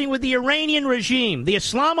negotiating with the Iranian regime, the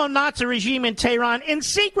Islamo-Nazi regime in Tehran, in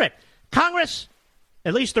secret. Congress,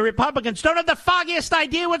 at least the Republicans, don't have the foggiest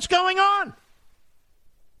idea what's going on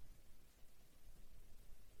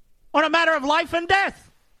a matter of life and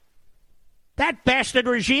death. That bastard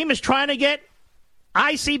regime is trying to get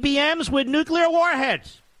ICBMs with nuclear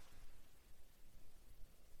warheads.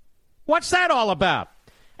 What's that all about?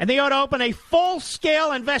 And they ought to open a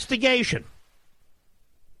full-scale investigation.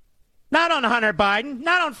 Not on Hunter Biden,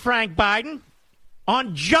 not on Frank Biden,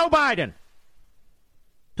 on Joe Biden,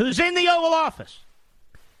 who's in the Oval Office,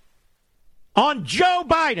 on Joe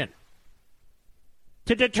Biden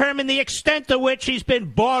to determine the extent to which he's been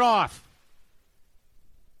bought off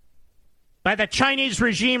by the Chinese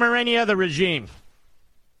regime or any other regime.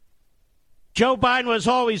 Joe Biden was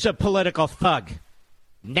always a political thug.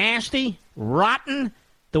 Nasty, rotten,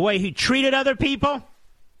 the way he treated other people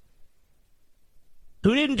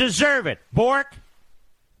who didn't deserve it. Bork,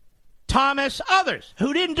 Thomas, others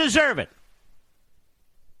who didn't deserve it.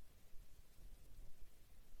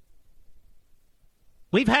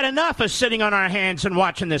 We've had enough of sitting on our hands and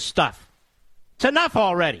watching this stuff. It's enough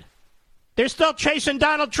already. They're still chasing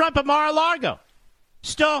Donald Trump at Mar-a-Lago.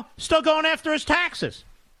 Still going after his taxes.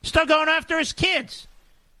 Still going after his kids.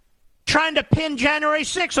 Trying to pin January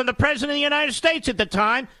 6th on the President of the United States at the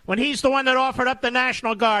time when he's the one that offered up the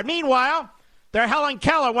National Guard. Meanwhile, they're Helen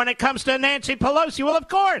Keller when it comes to Nancy Pelosi. Well, of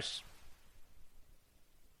course.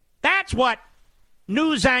 That's what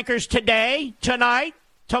news anchors today, tonight,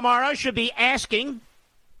 tomorrow should be asking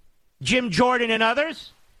Jim Jordan and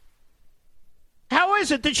others. How is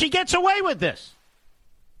it that she gets away with this?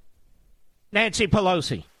 Nancy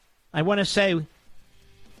Pelosi. I want to say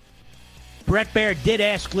Brett Baer did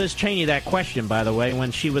ask Liz Cheney that question, by the way, when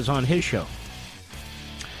she was on his show.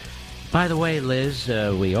 By the way, Liz,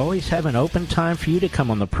 we always have an open time for you to come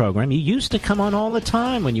on the program. You used to come on all the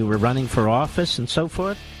time when you were running for office and so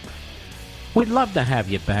forth. We'd love to have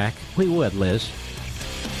you back. We would, Liz.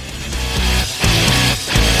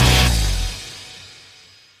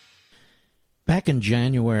 Back in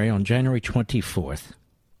January, on January 24th,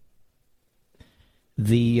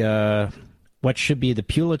 the what should be the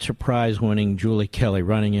Pulitzer Prize-winning Julie Kelly,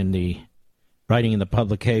 writing in the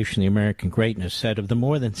publication The American Greatness, said of the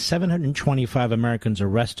more than 725 Americans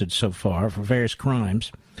arrested so far for various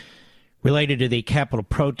crimes related to the Capitol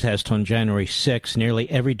protest on January 6, nearly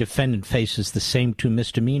every defendant faces the same two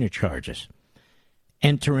misdemeanor charges: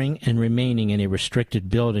 entering and remaining in a restricted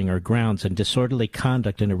building or grounds and disorderly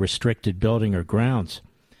conduct in a restricted building or grounds.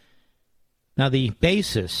 Now, the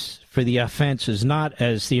basis for the offense is not,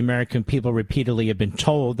 as the American people repeatedly have been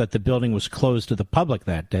told, that the building was closed to the public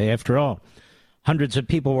that day. After all, hundreds of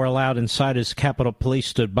people were allowed inside as Capitol Police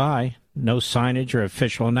stood by. No signage or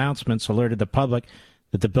official announcements alerted the public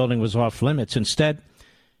that the building was off limits. Instead,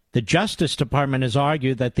 the Justice Department has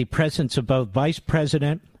argued that the presence of both Vice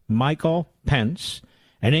President Michael Pence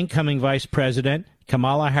and incoming Vice President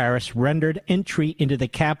Kamala Harris rendered entry into the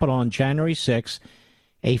Capitol on January 6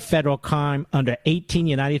 a federal crime under 18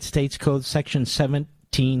 United States Code Section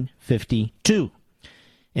 1752.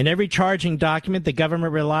 In every charging document, the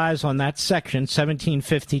government relies on that section,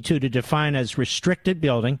 1752, to define as restricted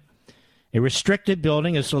building. A restricted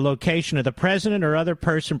building is the location of the president or other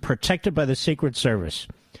person protected by the Secret Service,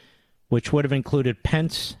 which would have included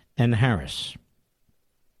Pence and Harris.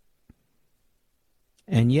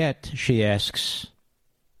 And yet, she asks,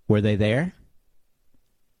 were they there?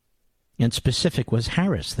 In specific, was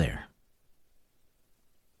Harris there?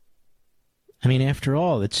 I mean, after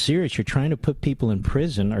all, it's serious. You're trying to put people in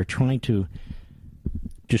prison or trying to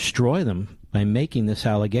destroy them by making this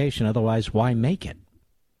allegation. Otherwise, why make it?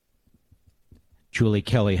 Julie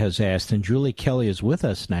Kelly has asked, and Julie Kelly is with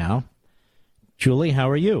us now. Julie, how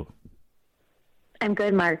are you? I'm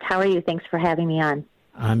good, Mark. How are you? Thanks for having me on.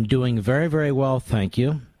 I'm doing very, very well, thank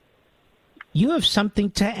you. You have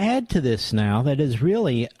something to add to this now that is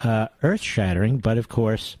really earth-shattering, but of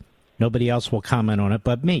course, nobody else will comment on it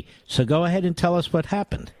but me. So go ahead and tell us what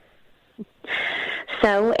happened.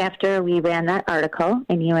 So after we ran that article,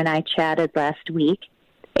 and you and I chatted last week,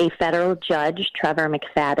 a federal judge, Trevor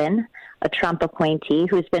McFadden, a Trump appointee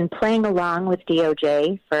who's been playing along with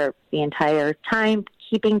DOJ for the entire time,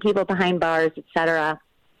 keeping people behind bars, etc.,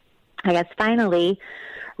 I guess finally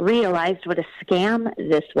realized what a scam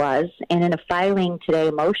this was, and in a filing today,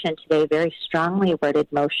 very strongly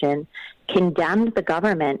worded motion, condemned the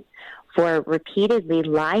government for repeatedly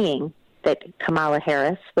lying that Kamala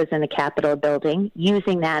Harris was in the Capitol building,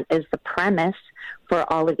 using that as the premise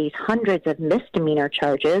for all of these hundreds of misdemeanor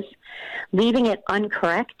charges, leaving it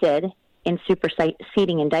uncorrected in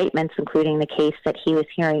superseding indictments, including the case that he was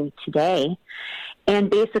hearing today,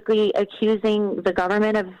 and basically accusing the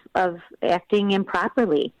government of acting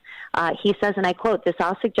improperly. He says, and I quote, "This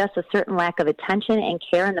all suggests a certain lack of attention and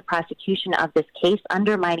care in the prosecution of this case,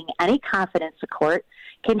 undermining any confidence the court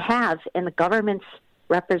can have in the government's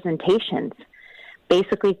representations,"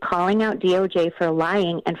 basically calling out DOJ for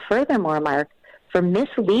lying, and furthermore, Mark, for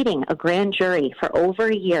misleading a grand jury for over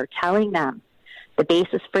a year, telling them the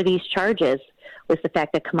basis for these charges was the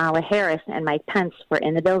fact that Kamala Harris and Mike Pence were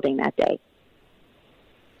in the building that day.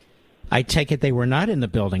 I take it they were not in the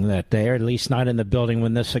building that day, or at least not in the building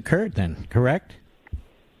when this occurred then, correct?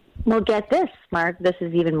 Well, get this, Mark. This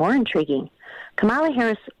is even more intriguing. Kamala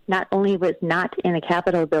Harris not only was not in the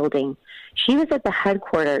Capitol building, she was at the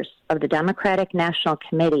headquarters of the Democratic National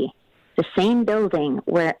Committee, the same building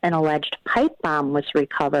where an alleged pipe bomb was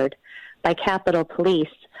recovered by Capitol Police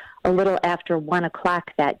a little after 1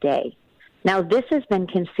 o'clock that day. Now, this has been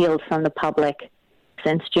concealed from the public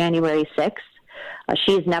since January 6th.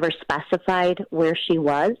 She has never specified where she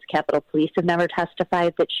was. Capitol Police have never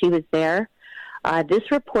testified that she was there. This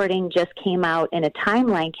reporting just came out in a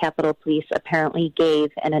timeline Capitol Police apparently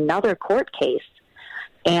gave in another court case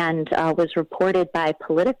and was reported by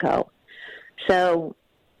Politico. So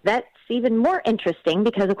that's even more interesting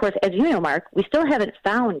because, of course, as you know, Mark, we still haven't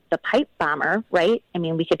found the pipe bomber, right? I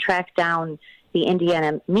mean, we could track down the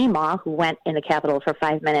Indiana Meemaw who went in the Capitol for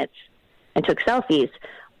 5 minutes and took selfies.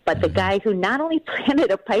 But the guy who not only planted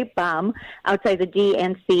a pipe bomb outside the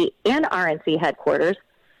DNC and RNC headquarters,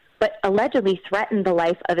 but allegedly threatened the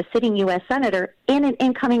life of a sitting U.S. senator and an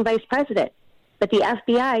incoming vice president. But the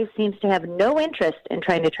FBI seems to have no interest in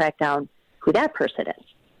trying to track down who that person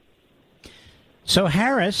is. So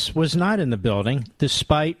Harris was not in the building,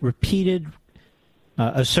 despite repeated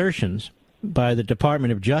assertions by the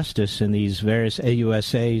Department of Justice in these various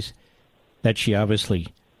AUSAs that she obviously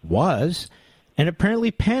was. And apparently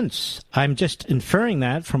Pence, I'm just inferring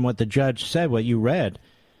that from what the judge said, what you read,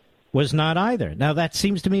 was not either. Now, that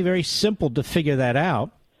seems to me very simple to figure that out,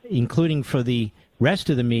 including for the rest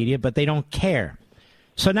of the media, but they don't care.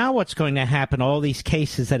 So now what's going to happen, all these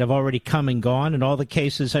cases that have already come and gone and all the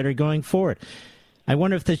cases that are going forward? I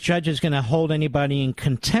wonder if this judge is going to hold anybody in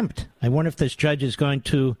contempt. I wonder if this judge is going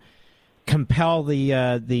to compel the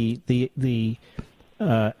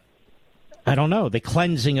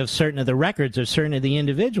cleansing of certain of the records of certain of the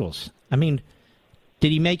individuals. I mean,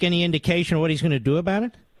 did he make any indication of what he's going to do about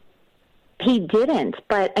it? He didn't,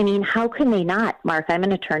 but, I mean, how can they not, Mark? I'm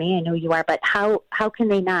an attorney, I know you are, but how can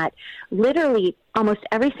they not? Literally, almost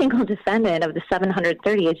every single defendant of the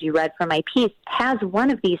 730, as you read from my piece, has one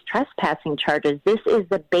of these trespassing charges. This is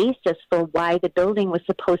the basis for why the building was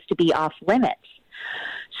supposed to be off limits.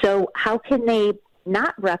 So how can they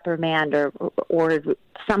not reprimand or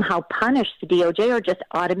somehow punish the DOJ or just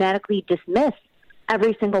automatically dismiss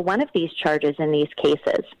every single one of these charges in these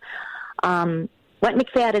cases? What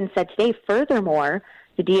McFadden said today, furthermore,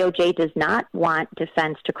 the DOJ does not want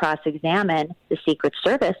defense to cross-examine the Secret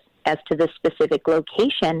Service as to the specific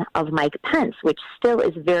location of Mike Pence, which still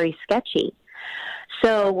is very sketchy.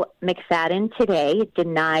 So McFadden today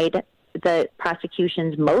denied the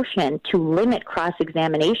prosecution's motion to limit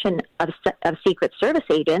cross-examination of Secret Service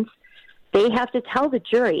agents. They have to tell the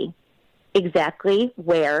jury exactly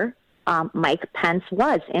where Mike Pence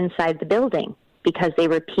was inside the building, because they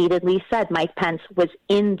repeatedly said Mike Pence was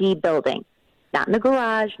in the building, not in the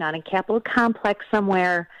garage, not in Capitol Complex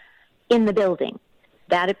somewhere, in the building.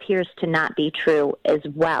 That appears to not be true as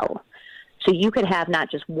well. So you could have not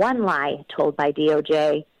just one lie told by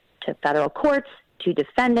DOJ to federal courts, to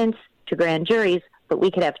defendants, to grand juries, but we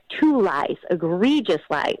could have two lies, egregious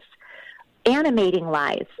lies, animating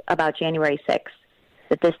lies about January 6th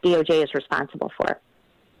that this DOJ is responsible for.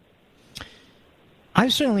 I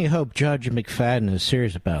certainly hope Judge McFadden is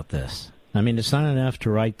serious about this. I mean, it's not enough to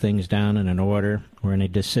write things down in an order or in a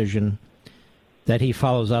decision, that he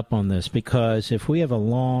follows up on this, because if we have a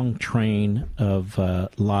long train of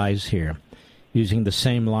lies here, using the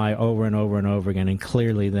same lie over and over and over again, and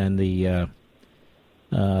clearly then the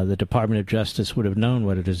Department of Justice would have known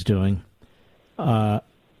what it is doing,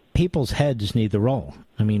 people's heads need to roll.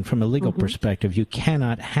 I mean, from a legal perspective, you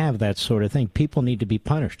cannot have that sort of thing. People need to be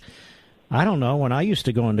punished. I don't know, when I used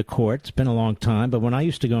to go into court, it's been a long time, but when I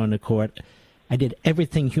used to go into court, I did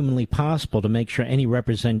everything humanly possible to make sure any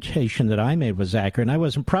representation that I made was accurate, and I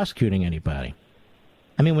wasn't prosecuting anybody.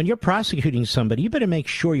 I mean, when you're prosecuting somebody, you better make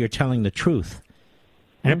sure you're telling the truth.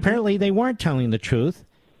 And apparently they weren't telling the truth,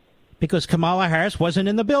 because Kamala Harris wasn't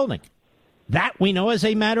in the building. That we know as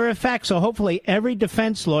a matter of fact. So hopefully every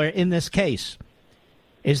defense lawyer in this case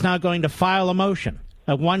is now going to file a motion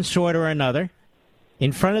of one sort or another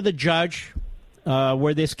in front of the judge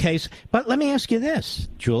where this case... But let me ask you this,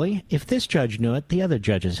 Julie. If this judge knew it, the other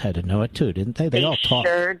judges had to know it too, didn't they? They all talked.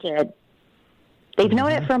 Sure did. They've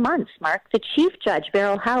known it for months, Mark. The chief judge,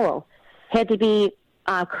 Beryl Howell, had to be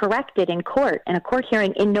corrected in court, in a court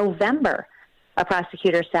hearing in November. A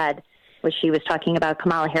prosecutor said, was she was talking about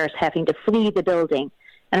Kamala Harris having to flee the building.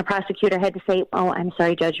 And a prosecutor had to say, oh, I'm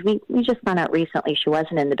sorry, Judge, we just found out recently she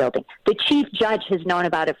wasn't in the building. The chief judge has known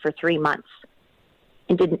about it for 3 months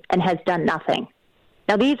and has done nothing.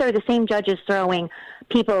 Now, these are the same judges throwing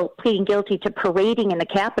people pleading guilty to parading in the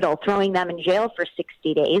Capitol, throwing them in jail for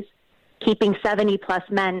 60 days, keeping 70-plus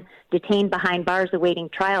men detained behind bars awaiting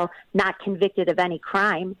trial, not convicted of any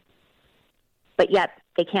crime. But yet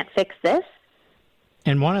they can't fix this?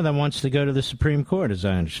 And one of them wants to go to the Supreme Court, as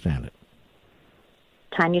I understand it.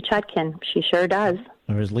 Tanya Chutkin, she sure does.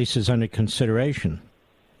 Or at least is under consideration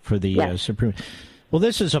for the Yes. Supreme. Well,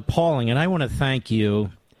 this is appalling, and I want to thank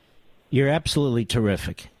you. You're absolutely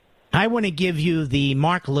terrific. I want to give you the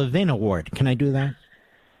Mark Levin Award. Can I do that?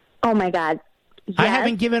 Oh, my God. Yes. I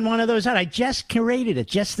haven't given one of those out. I just curated it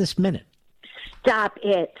just this minute. Stop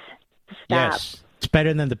it. Stop. Yes. It's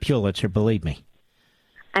better than the Pulitzer, believe me.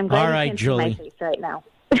 I'm glad All you right, can't see Julie. my face right now.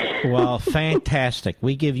 Well, fantastic.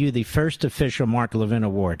 We give you the first official Mark Levin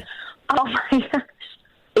Award. Oh, my gosh.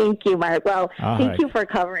 Thank you, Mark. Well, All thank right. you for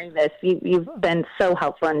covering this. You've been so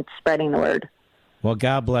helpful in spreading the word. Well,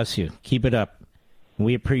 God bless you. Keep it up.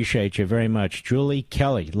 We appreciate you very much. Julie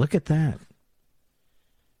Kelly, look at that.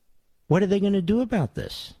 What are they going to do about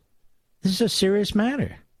this? This is a serious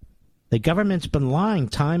matter. The government's been lying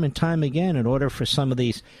time and time again in order for some of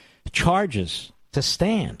these charges to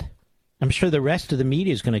stand. I'm sure the rest of the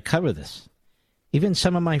media is going to cover this. Even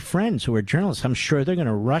some of my friends who are journalists, I'm sure they're going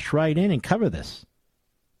to rush right in and cover this.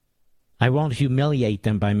 I won't humiliate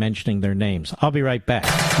them by mentioning their names. I'll be right back.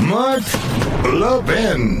 Mark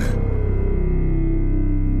Levin.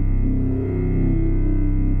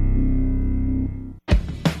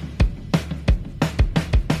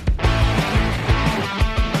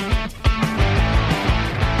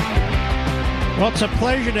 Well, it's a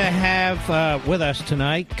pleasure to have with us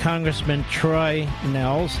tonight Congressman Troy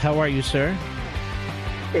Nehls. How are you, sir?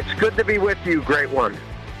 It's good to be with you, great one.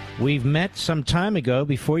 We've met some time ago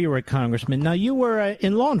before you were a congressman. Now, you were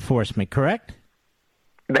in law enforcement, correct?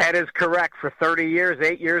 That is correct. For 30 years,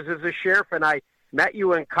 8 years as a sheriff, and I met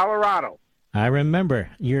you in Colorado. I remember.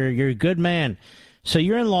 You're a good man. So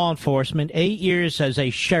you're in law enforcement, 8 years as a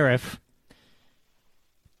sheriff.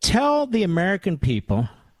 Tell the American people,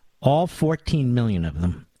 all 14 million of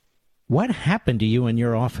them, what happened to you in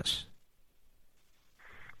your office?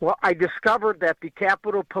 Well, I discovered that the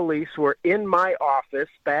Capitol Police were in my office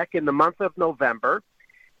back in the month of November,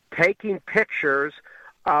 taking pictures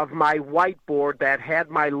of my whiteboard that had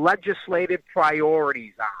my legislative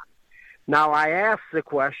priorities on. Now, I asked the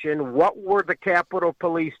question, what were the Capitol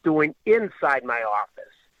Police doing inside my office?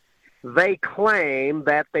 They claim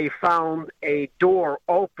that they found a door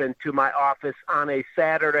open to my office on a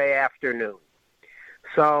Saturday afternoon.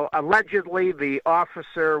 So allegedly, the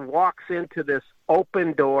officer walks into this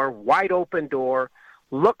open door, wide open door,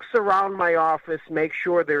 looks around my office, makes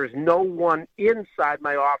sure there's no one inside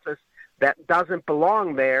my office that doesn't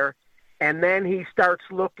belong there, and then he starts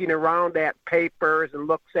looking around at papers and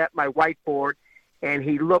looks at my whiteboard, and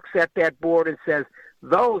he looks at that board and says,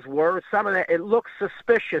 those were some of that. It looks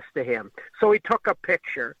suspicious to him. So he took a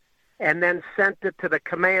picture and then sent it to the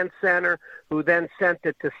command center, who then sent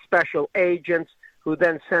it to special agents, who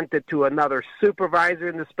then sent it to another supervisor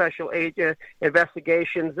in the special agent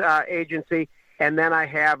investigations agency. And then I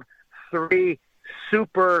have 3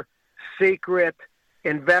 super secret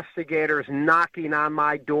investigators knocking on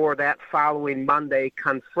my door that following Monday,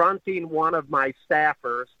 confronting one of my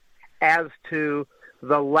staffers as to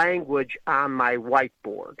the language on my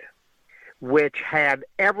whiteboard, which had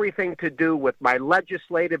everything to do with my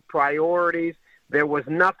legislative priorities. There was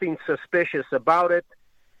nothing suspicious about it,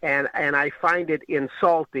 and I find it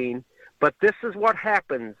insulting. But this is what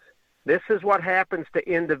happens. This is what happens to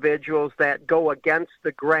individuals that go against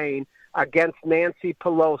the grain, against Nancy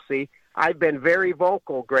Pelosi. I've been very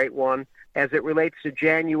vocal, great one, as it relates to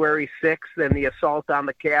January 6th and the assault on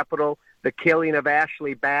the Capitol, the killing of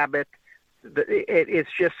Ashley Babbitt. It's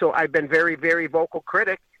just so I've been very, very vocal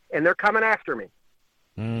critic, and they're coming after me.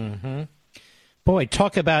 Mm-hmm. Boy,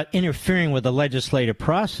 talk about interfering with the legislative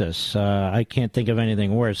process. I can't think of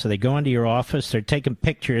anything worse. So they go into your office, they're taking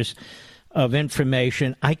pictures of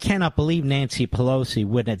information. I cannot believe Nancy Pelosi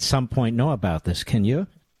wouldn't at some point know about this. Can you?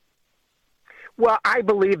 Well, I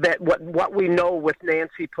believe that what we know with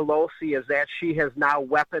Nancy Pelosi is that she has now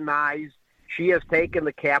weaponized. She has taken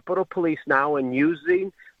the Capitol Police now and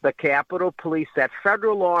using the Capitol Police, that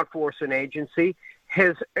federal law enforcement agency,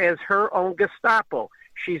 as her own Gestapo.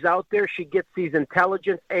 She's out there. She gets these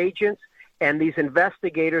intelligence agents and these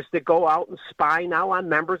investigators to go out and spy now on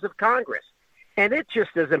members of Congress. And it just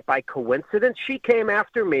isn't by coincidence. She came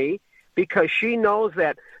after me because she knows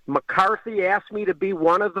that McCarthy asked me to be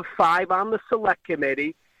one of the 5 on the select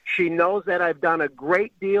committee. She knows that I've done a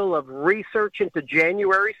great deal of research into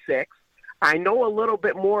January 6th. I know a little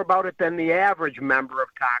bit more about it than the average member of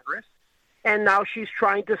Congress. and now she's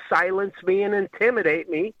trying to silence me and intimidate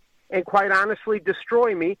me and, quite honestly,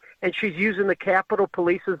 destroy me, and she's using the Capitol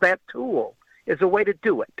Police as that tool, as a way to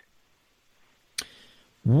do it.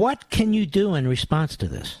 What can you do in response to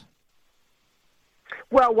this?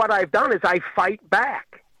 Well, what I've done is I fight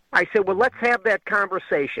back. I said, well, let's have that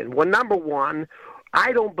conversation. Well, number one,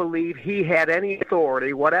 I don't believe he had any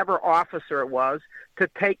authority, whatever officer it was, to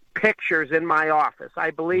take pictures in my office.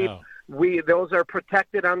 I believe those are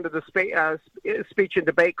protected under the speech and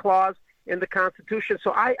debate clause in the Constitution.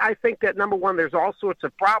 So I think that, number one, there's all sorts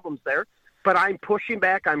of problems there, but I'm pushing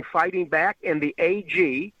back, I'm fighting back, and the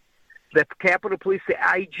AG, the Capitol Police, the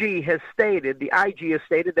IG has stated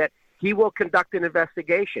that he will conduct an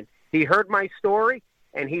investigation. He heard my story,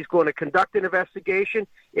 and he's going to conduct an investigation.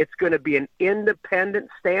 It's going to be an independent,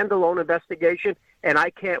 standalone investigation, and I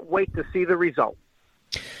can't wait to see the result.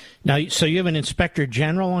 Now, so you have an Inspector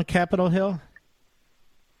General on Capitol Hill?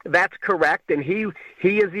 That's correct, and he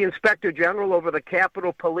is the Inspector General over the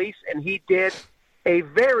Capitol Police, and he did a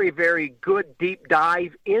very, very good deep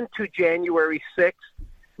dive into January 6th,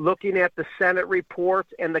 looking at the Senate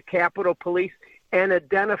reports and the Capitol Police, and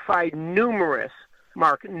identified numerous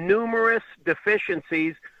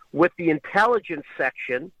deficiencies with the intelligence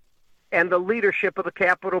section and the leadership of the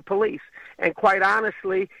Capitol Police. And quite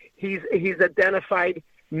honestly, he's identified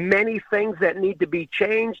many things that need to be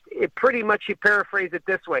changed. He paraphrased it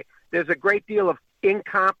this way: there's a great deal of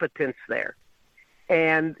incompetence there.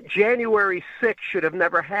 And January 6th should have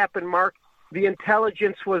never happened, Mark. The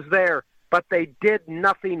intelligence was there, but they did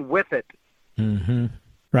nothing with it. Mm-hmm.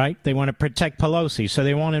 Right? They want to protect Pelosi, so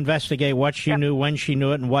they won't investigate what she knew, when she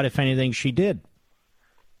knew it, and what, if anything, she did.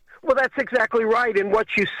 Well, that's exactly right. And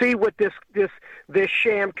what you see with this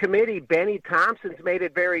sham committee, Benny Thompson's made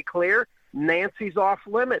it very clear, Nancy's off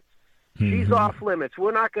limits. She's off limits.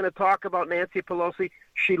 We're not going to talk about Nancy Pelosi.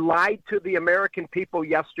 She lied to the American people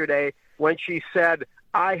yesterday when she said,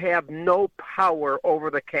 I have no power over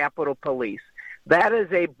the Capitol Police. That is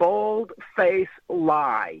a bold-faced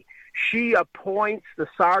lie. She appoints the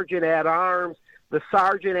sergeant at arms. The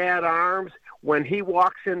sergeant at arms, when he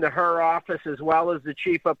walks into her office, as well as the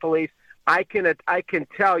chief of police, I can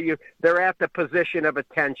tell you they're at the position of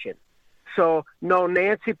attention. So, no,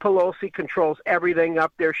 Nancy Pelosi controls everything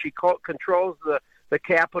up there. She controls the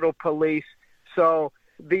Capitol Police. So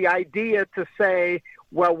the idea to say,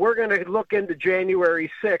 well, we're going to look into January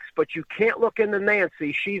 6th, but you can't look into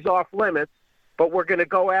Nancy, she's off limits, but we're going to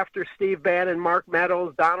go after Steve Bannon, Mark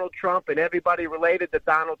Meadows, Donald Trump, and everybody related to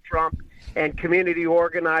Donald Trump, and community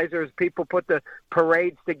organizers, people put the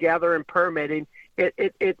parades together and permitting.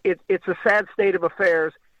 It's a sad state of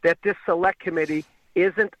affairs that this select committee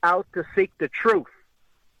isn't out to seek the truth.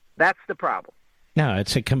 That's the problem. No,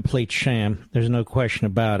 it's a complete sham. There's no question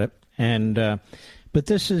about it. And but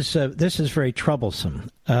this is very troublesome.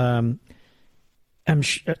 I'm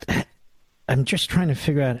just trying to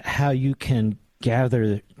figure out how you can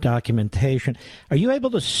gather documentation. Are you able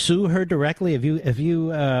to sue her directly? Have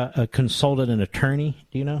you consulted an attorney?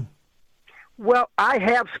 Do you know? Well, I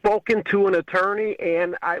have spoken to an attorney,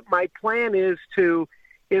 and my plan is to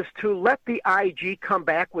let the IG come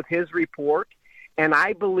back with his report, and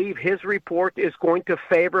I believe his report is going to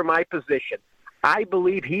favor my position. I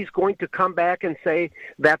believe he's going to come back and say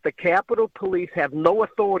that the Capitol Police have no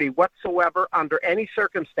authority whatsoever under any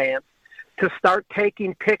circumstance to start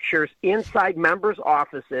taking pictures inside members'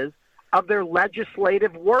 offices of their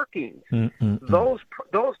legislative workings. Those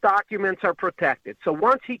documents are protected. So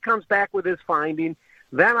once he comes back with his finding,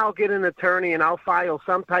 then I'll get an attorney and I'll file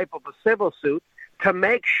some type of a civil suit to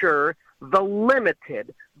make sure the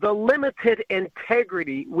limited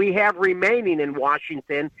integrity we have remaining in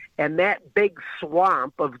Washington and that big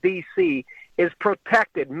swamp of D.C. is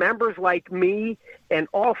protected. Members like me and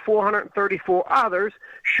all 434 others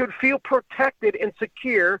should feel protected and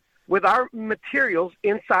secure with our materials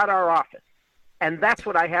inside our office. And that's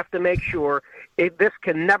what I have to make sure. This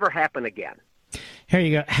can never happen again. Here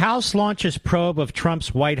you go. House launches probe of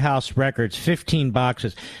Trump's White House records, 15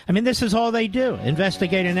 boxes. I mean, this is all they do.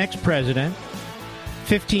 Investigate an ex-president.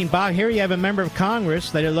 15 boxes. Here you have a member of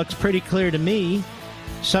Congress that it looks pretty clear to me.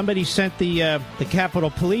 Somebody sent the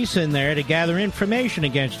Capitol Police in there to gather information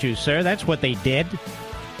against you, sir. That's what they did.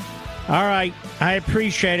 All right. I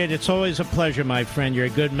appreciate it. It's always a pleasure, my friend. You're a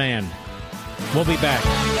good man. We'll be back.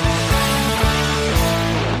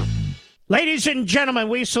 Ladies and gentlemen,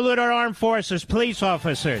 we salute our armed forces, police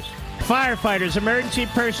officers, firefighters, emergency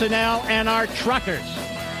personnel, and our truckers,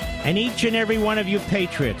 and each and every one of you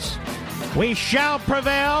patriots. We shall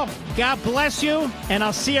prevail. God bless you, and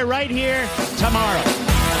I'll see you right here tomorrow.